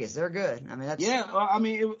is Vegas. They're good. I mean, that's I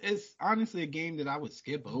mean, it's honestly a game that I would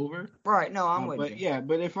skip over. Right. No, I'm with you. Yeah,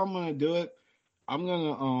 but if I'm gonna do it, I'm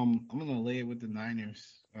gonna lay it with the Niners.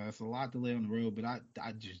 It's a lot to lay on the road, but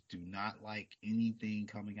I just do not like anything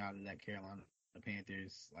coming out of that Carolina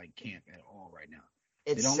Panthers like camp at all right now.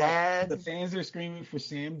 It's sad. The fans are screaming for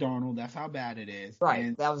Sam Darnold. That's how bad it is.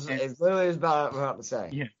 Right. It's literally about to say.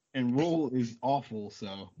 Yeah. And Rule is awful.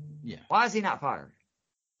 So yeah. Why is he not fired?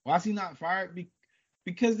 Why is he not fired?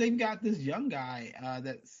 Because they've got this young guy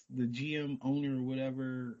that's the GM owner or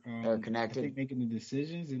whatever. They're connected. I think making the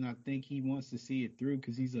decisions, and I think he wants to see it through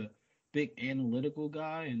because he's a big analytical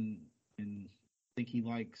guy, and I think he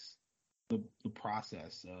likes the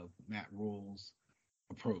process of Matt Rule's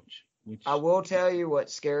approach. Which I will tell you what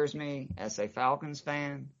scares me as a Falcons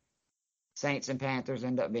fan. Saints and Panthers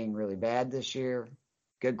end up being really bad this year.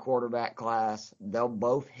 Good quarterback class. They'll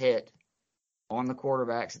both hit on the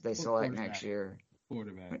quarterbacks that they select next year.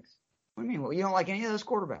 Quarterbacks. What do you mean? Well, you don't like any of those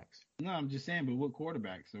quarterbacks? No, I'm just saying, but what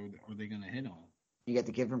quarterbacks are they going to hit on? You got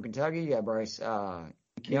the kid from Kentucky. You got Bryce Young.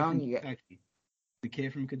 The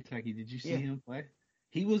kid from Kentucky. Did you see him play?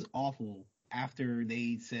 He was awful after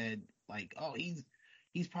they said, like, oh,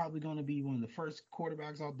 he's probably going to be one of the first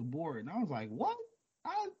quarterbacks off the board. And I was like, what?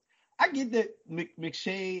 I get that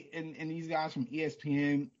McShay and these guys from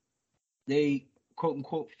ESPN, they quote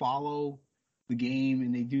unquote follow the game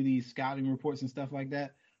and they do these scouting reports and stuff like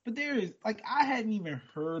that. But there is, like, I hadn't even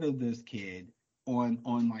heard of this kid on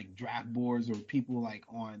like draft boards or people like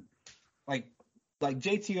on like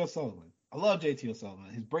JT O'Sullivan. I love JT O'Sullivan.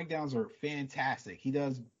 His breakdowns are fantastic. He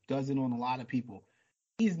does it on a lot of people.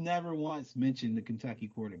 He's never once mentioned the Kentucky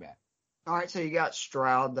quarterback. All right, so you got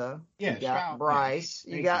Stroud though. Yeah, You got Stroud. Bryce. Yeah,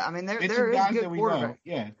 You thank got. you. I mean, They're there two is guys good that we quarterback. know.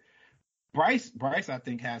 Yeah. Bryce, I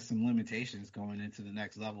think, has some limitations going into the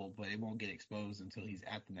next level, but it won't get exposed until he's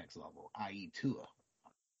at the next level, i.e., Tua.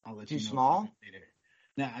 I'll let Too you know small? later.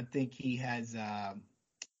 Now, I think he has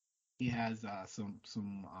some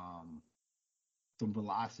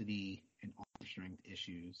velocity and arm strength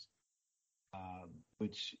issues,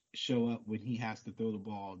 which show up when he has to throw the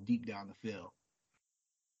ball deep down the field.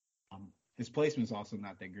 His placement's also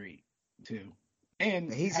not that great, too.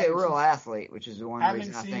 And He's a real athlete, which is the one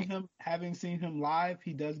reason I think. having seen him live,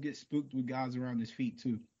 he does get spooked with guys around his feet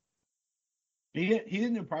too. He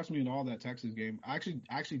didn't impress me at all that Texas game. I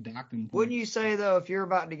actually docked him. Wouldn't you say though, if you're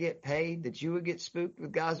about to get paid, that you would get spooked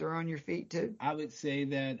with guys around your feet too? I would say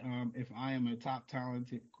that if I am a top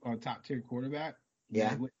tier quarterback,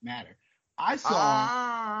 Yeah. it wouldn't matter. I saw,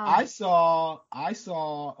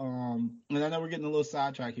 and I know we're getting a little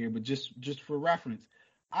sidetracked here, but just for reference,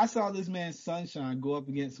 I saw this man Sunshine go up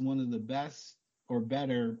against one of the best or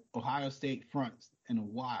better Ohio State fronts in a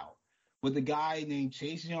while, with a guy named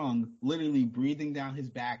Chase Young literally breathing down his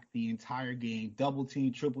back the entire game, double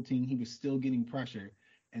team, triple team, he was still getting pressure,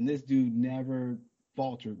 and this dude never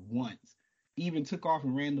faltered once. He even took off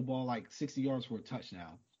and ran the ball like 60 yards for a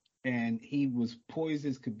touchdown, and he was poised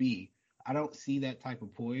as could be. I don't see that type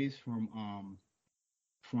of poise from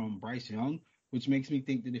Bryce Young, which makes me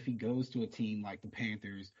think that if he goes to a team like the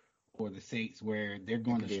Panthers or the Saints where they're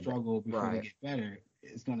going to struggle before they get better,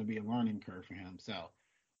 it's going to be a learning curve for him. So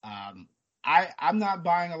I'm not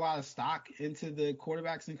buying a lot of stock into the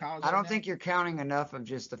quarterbacks in college. I don't think you're counting enough of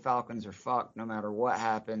just the Falcons are fucked no matter what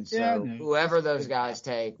happens. So Yeah, no. whoever those guys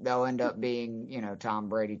take, they'll end up being, Tom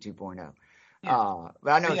Brady 2.0. Yeah.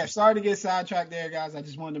 But I know. Yeah, sorry to get sidetracked there, guys. I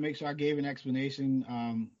just wanted to make sure I gave an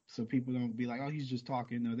explanation so people don't be like, oh, he's just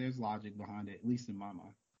talking. No, there's logic behind it, at least in my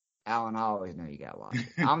mind. Alan, I always know you got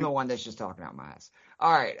logic. I'm the one that's just talking out my ass.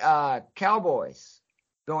 All right, Cowboys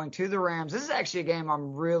going to the Rams. This is actually a game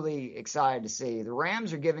I'm really excited to see. The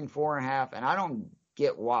Rams are giving 4.5, and I don't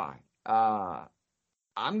get why.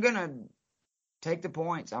 I'm gonna take the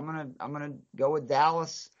points. I'm gonna go with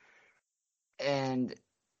Dallas, and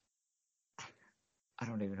I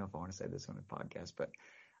don't even know if I want to say this on the podcast, but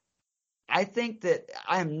I think that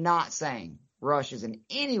I am not saying Rush is in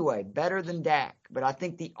any way better than Dak, but I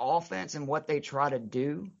think the offense and what they try to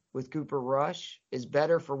do with Cooper Rush is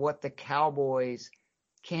better for what the Cowboys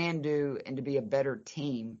can do and to be a better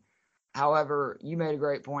team. However, you made a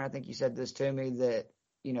great point. I think you said this to me that,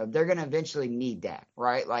 they're going to eventually need Dak,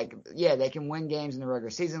 right? Like, yeah, they can win games in the regular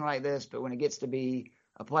season like this, but when it gets to be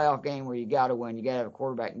a playoff game where you got to win, you got to have a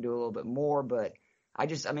quarterback and do a little bit more. But I've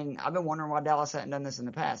been wondering why Dallas hadn't done this in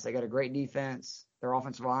the past. They got a great defense. Their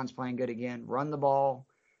offensive line's playing good again. Run the ball,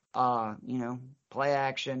 play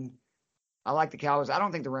action. I like the Cowboys. I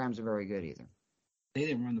don't think the Rams are very good either. They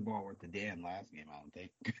didn't run the ball worth the damn last game, I don't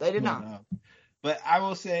think. They did not. But I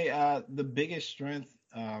will say the biggest strength,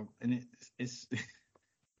 and it's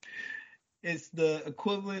it's the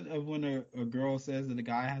equivalent of when a girl says that a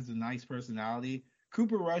guy has a nice personality.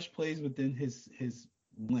 Cooper Rush plays within his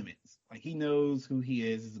limits. Like, he knows who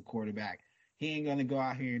he is as a quarterback. He ain't gonna go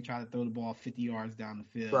out here and try to throw the ball 50 yards down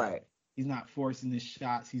the field. Right. He's not forcing his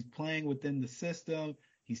shots. He's playing within the system.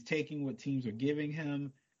 He's taking what teams are giving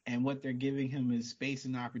him, and what they're giving him is space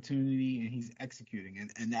and opportunity, and he's executing.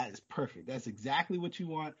 And that is perfect. That's exactly what you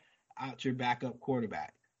want out your backup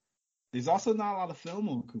quarterback. There's also not a lot of film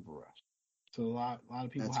on Cooper Rush. So a lot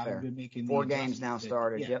of people haven't been making 4 games now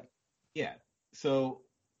started. Yep. Yeah. So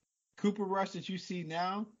Cooper Rush that you see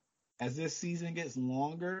now, as this season gets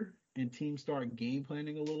longer and teams start game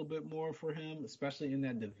planning a little bit more for him, especially in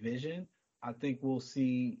that division, I think we'll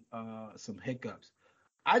see some hiccups.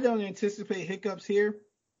 I don't anticipate hiccups here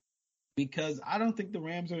because I don't think the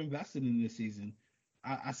Rams are invested in this season.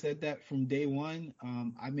 I said that from day one.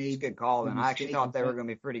 I made It's a good call, and I actually thought they were going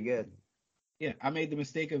to be pretty good. Yeah, I made the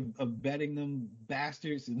mistake of betting them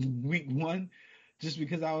bastards in week 1 just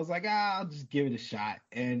because I was like, I'll just give it a shot.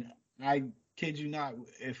 And I kid you not,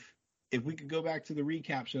 if we could go back to the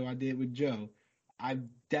recap show I did with Joe, I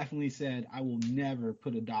definitely said I will never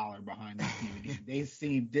put $1 behind this team again. They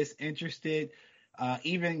seemed disinterested.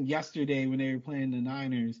 Even yesterday when they were playing the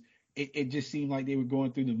Niners, it just seemed like they were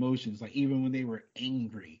going through the motions. Like, even when they were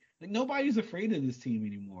angry, like, nobody's afraid of this team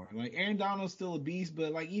anymore. Like, Aaron Donald's still a beast,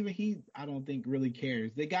 but like, even he, I don't think really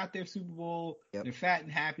cares. They got their Super Bowl. Yep. They're fat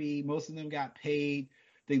and happy. Most of them got paid.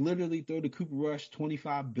 They literally throw to Cooper Rush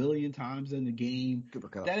 25 billion times in the game.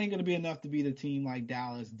 That ain't going to be enough to beat a team like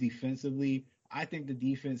Dallas defensively. I think the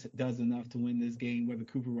defense does enough to win this game, whether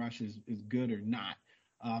Cooper Rush is good or not.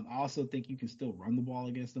 I also think you can still run the ball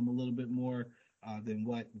against them a little bit more than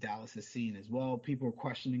what Dallas has seen as well. People are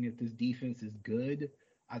questioning if this defense is good.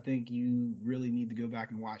 I think you really need to go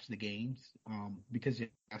back and watch the games because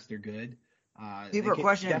yes, they're good. People are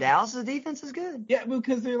questioning if Dallas' defense is good. Yeah,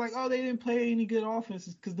 because they're like, oh, they didn't play any good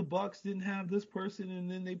offenses because the Bucks didn't have this person,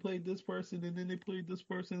 and then they played this person, and then they played this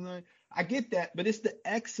person. Like, I get that, but it's the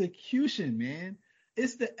execution, man.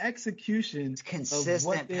 It's the execution. It's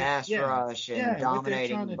consistent pass rush and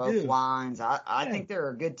dominating both lines. I think they're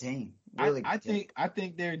a good team. Really good team. I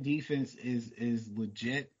think their defense is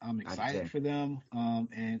legit. I'm excited for them.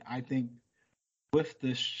 And I think with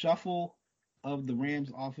the shuffle of the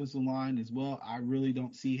Rams offensive line as well, I really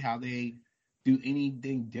don't see how they do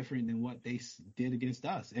anything different than what they did against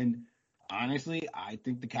us. And honestly, I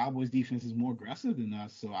think the Cowboys defense is more aggressive than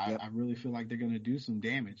us, so I really feel like they're going to do some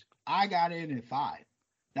damage. I got in at 5.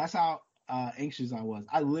 That's how anxious I was.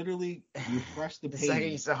 I literally refreshed the page.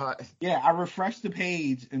 Second you saw it. Yeah, I refreshed the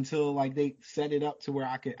page until like they set it up to where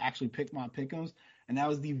I could actually pick my pick'ems, and that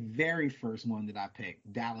was the very first one that I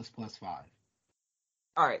picked, Dallas +5.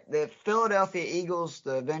 All right, the Philadelphia Eagles,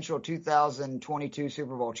 the eventual 2022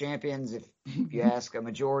 Super Bowl champions. If you ask a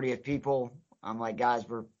majority of people, I'm like, guys,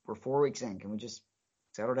 we're 4 weeks in. Can we just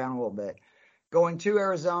settle down a little bit? Going to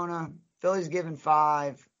Arizona, Philly's given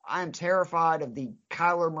 5. I am terrified of the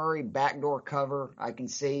Kyler Murray backdoor cover. I can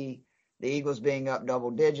see the Eagles being up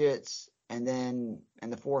double digits, and then in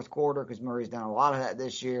the fourth quarter, because Murray's done a lot of that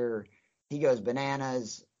this year, he goes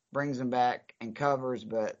bananas, brings them back, and covers,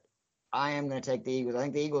 but I am going to take the Eagles. I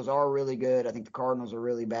think the Eagles are really good. I think the Cardinals are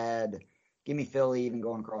really bad. Give me Philly even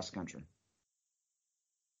going across the country.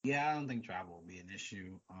 Yeah, I don't think travel will be an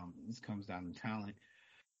issue. This comes down to talent.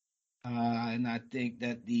 And I think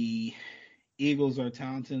that the Eagles are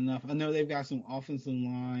talented enough. I know they've got some offensive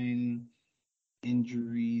line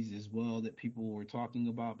injuries as well that people were talking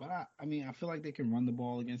about. But, I mean, I feel like they can run the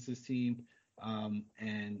ball against this team.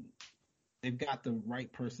 And they've got the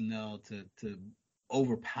right personnel to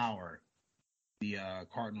overpower the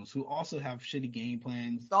Cardinals, who also have shitty game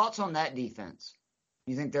plans. Thoughts on that defense?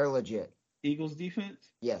 You think they're legit? Eagles defense?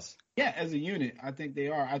 Yes. Yeah, as a unit, I think they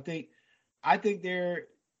are. I think they're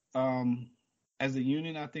as a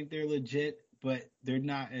unit, I think they're legit, but they're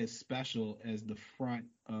not as special as the front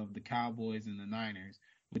of the Cowboys and the Niners,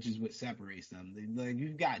 which is what separates them. Like,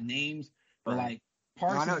 you've got names, but like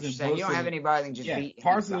Parsons I know what you're and saying. Bosa, You don't have anybody that can just beat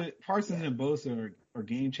Parsons and Bosa are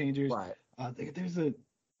game changers. Right. There's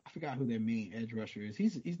I forgot who their main edge rusher is.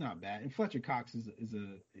 He's not bad, and Fletcher Cox is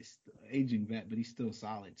an aging vet, but he's still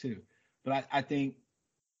solid too. But I think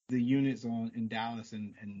the units in Dallas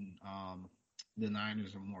and the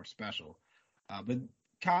Niners are more special. But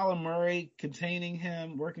Kyler Murray, containing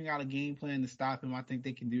him, working out a game plan to stop him, I think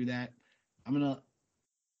they can do that. I'm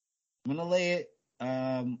gonna lay it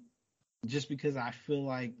just because I feel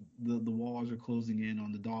like the walls are closing in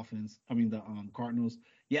on the Cardinals.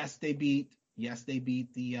 Yes, they beat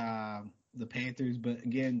the Panthers, but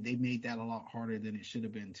again, they made that a lot harder than it should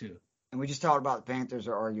have been too. And we just talked about the Panthers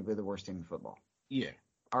are arguably the worst team in football. Yeah.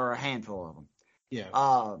 Or a handful of them.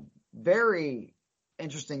 Yeah. Very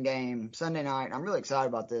interesting game Sunday night. I'm really excited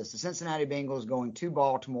about this. The Cincinnati Bengals going to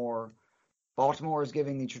Baltimore. Baltimore is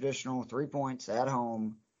giving the traditional 3 points at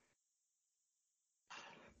home.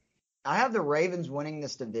 I have the Ravens winning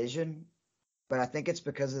this division, but I think it's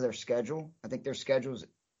because of their schedule. I think their schedule's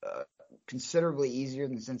considerably easier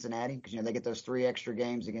than Cincinnati because, they get those 3 extra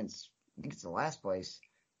games against, I think it's the last place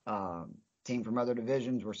team from other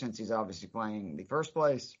divisions, where Cincy's obviously playing the first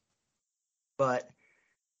place. But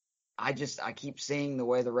I keep seeing the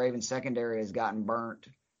way the Ravens secondary has gotten burnt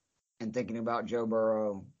and thinking about Joe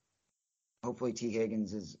Burrow. Hopefully T.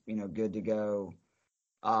 Higgins is, good to go.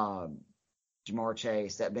 Jamar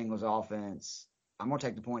Chase, that Bengals offense. I'm going to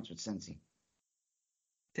take the points with Cincy.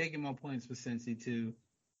 Taking my points with Cincy too.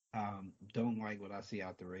 Don't like what I see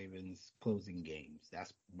out the Ravens closing games.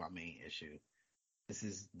 That's my main issue. This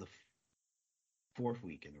is the 4th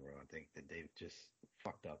week in a row, I think, that they've just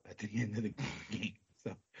fucked up at the end of the game.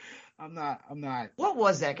 So I'm not. What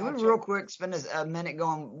was that? Can we real quick spend a minute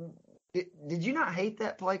going? Did you not hate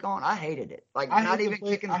that play call? I hated it. Like, not even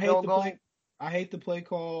kicking the field goal. I hate the play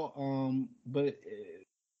call. But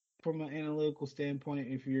from an analytical standpoint,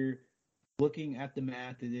 if you're looking at the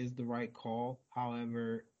math, it is the right call.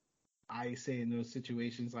 However, I say in those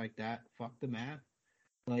situations like that, fuck the math.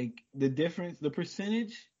 Like, the difference, the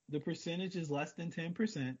percentage is less than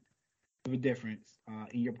 10% of a difference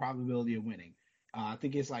in your probability of winning. I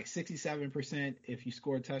think it's like 67% if you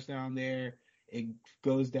score a touchdown there. It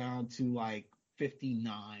goes down to like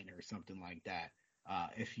 59 or something like that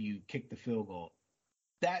if you kick the field goal.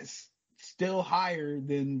 That's still higher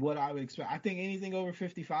than what I would expect. I think anything over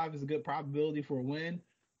 55 is a good probability for a win.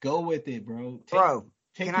 Go with it, bro.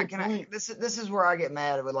 Take your point. This is where I get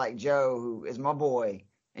mad with like Joe, who is my boy,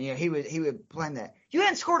 and he would plan that. You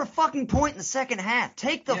hadn't scored a fucking point in the second half.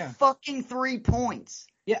 Take the fucking 3 points.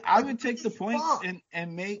 Yeah, I would take the points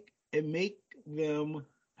and make them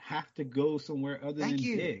have to go somewhere other than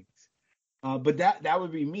Diggs. But that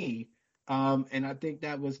would be me. And I think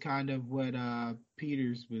that was kind of what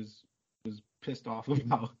Peters was pissed off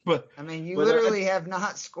about. But I mean, you literally have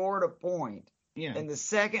not scored a point in the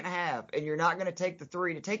second half, and you're not going to take the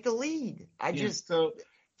 3 to take the lead. So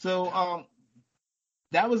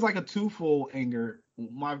that was like a twofold anger.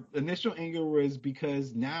 My initial anger was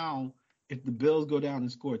because now if the Bills go down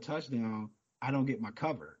and score a touchdown, I don't get my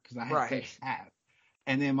cover because I have to half.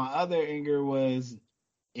 And then my other anger was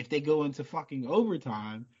if they go into fucking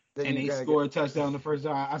overtime and they score a touchdown the first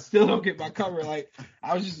time, I still don't get my cover. Like,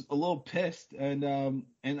 I was just a little pissed. And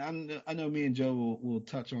I know me and Joe will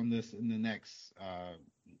touch on this in the next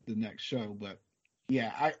show. But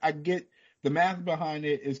yeah, I get the math behind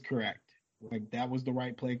it is correct. Like, that was the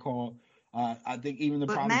right play call. I think even the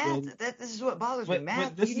probability. Math, this is what bothers me.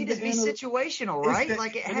 Math, you need to be situational, right?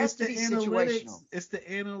 It has to be situational. It's the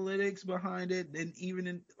analytics behind it, and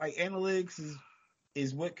even analytics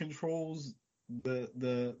is what controls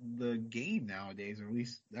the game nowadays, or at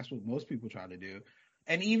least that's what most people try to do.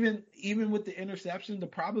 And even with the interception, the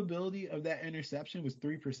probability of that interception was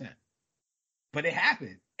 3%, but it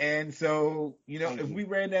happened. And so, if we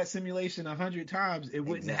ran that simulation 100 times, it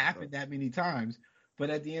wouldn't happen that many times. But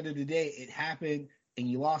at the end of the day, it happened, and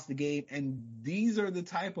you lost the game. And these are the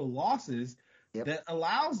type of losses that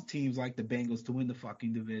allows teams like the Bengals to win the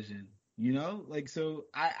fucking division. So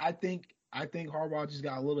I think Harbaugh just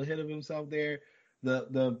got a little ahead of himself there.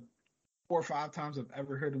 The 4 or 5 times I've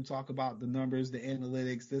ever heard him talk about the numbers, the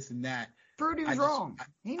analytics, this and that. Purdy was wrong.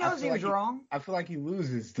 He knows he was wrong. I feel like he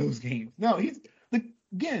loses those games. No,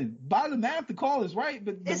 again, by the math, the call is right,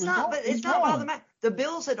 but it's not by the math. The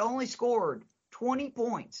Bills had only scored 20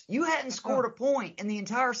 points. You hadn't scored a point in the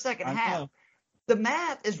entire second half. The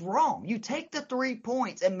math is wrong. You take the 3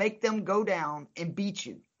 points and make them go down and beat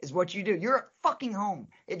you is what you do. You're at fucking home.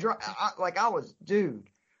 Dude.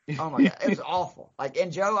 Oh my God. It was awful.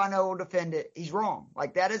 And Joe, I know will defend it. He's wrong.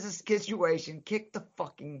 That is a situation. Kick the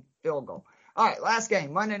fucking field goal. All right. Last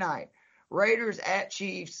game, Monday night. Raiders at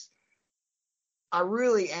Chiefs. I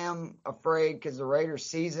really am afraid because the Raiders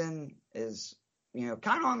season is,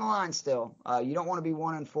 kind of on the line still. You don't want to be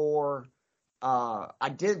 1-4. I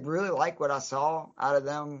did really like what I saw out of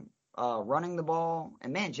them running the ball.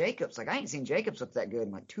 And man, Jacobs, I ain't seen Jacobs look that good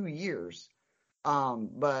in 2 years.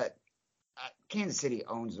 But Kansas City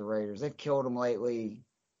owns the Raiders. They've killed them lately.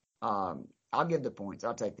 I'll give the points.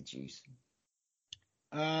 I'll take the Chiefs.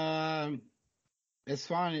 It's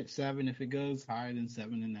fine at 7. If it goes higher than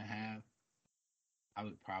 7.5, I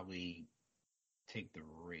would probably take the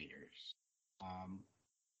Raiders. I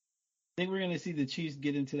think we're going to see the Chiefs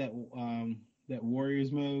get into that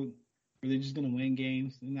Warriors mode where they're just going to win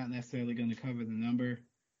games. They're not necessarily going to cover the number.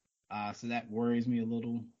 So that worries me a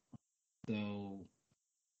little. So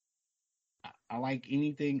I like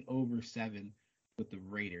anything over 7 with the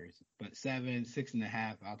Raiders. But 7,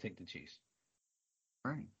 6.5, I'll take the Chiefs.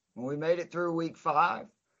 All right. Well, we made it through week 5.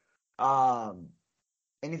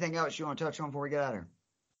 Anything else you want to touch on before we get out of here?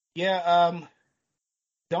 Yeah,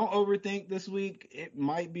 don't overthink this week. It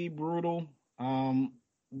might be brutal.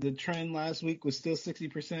 The trend last week was still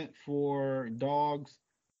 60% for dogs.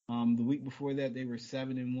 The week before that, they were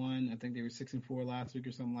 7-1. I think they were 6-4 last week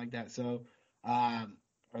or something like that. So, I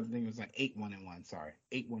think it was 8-1-1. Sorry,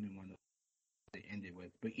 8-1-1 they ended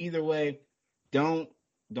with. But either way, don't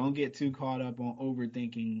get too caught up on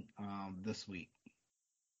overthinking this week.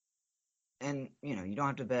 And you don't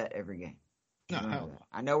have to bet every game. No, hell no.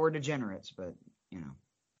 I know we're degenerates, but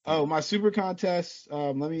Oh, my super contest.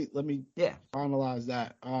 Let me finalize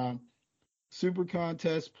that. Super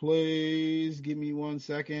contest plays. Give me 1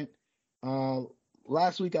 second.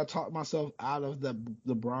 Last week I talked myself out of the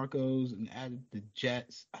Broncos and added the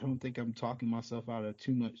Jets. I don't think I'm talking myself out of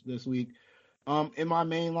too much this week. In my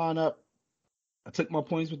main lineup, I took my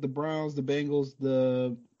points with the Browns, the Bengals,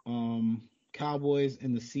 the Cowboys,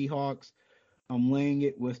 and the Seahawks. I'm laying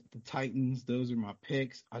it with the Titans. Those are my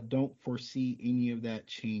picks. I don't foresee any of that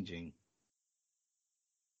changing.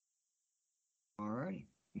 All right.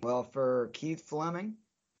 Well, for Keith Fleming,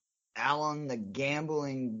 Alan the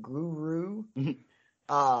gambling guru, and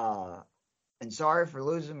sorry for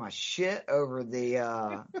losing my shit over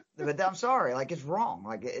but I'm sorry. It's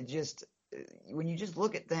wrong. It just, when you just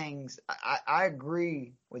look at things, I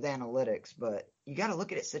agree with analytics, but you got to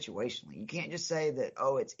look at it situationally. You can't just say that,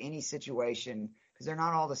 oh, it's any situation, because they're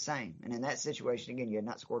not all the same. And in that situation, again, you had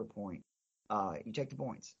not scored a point. You take the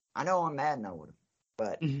points. I know on Madden I would have.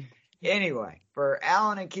 But anyway, for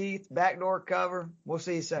Alan and Keith, backdoor cover. We'll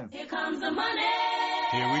see you soon. Here comes the money.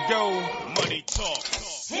 Here we go. Money talk.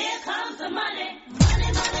 Here comes the money.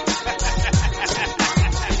 Money, money, money.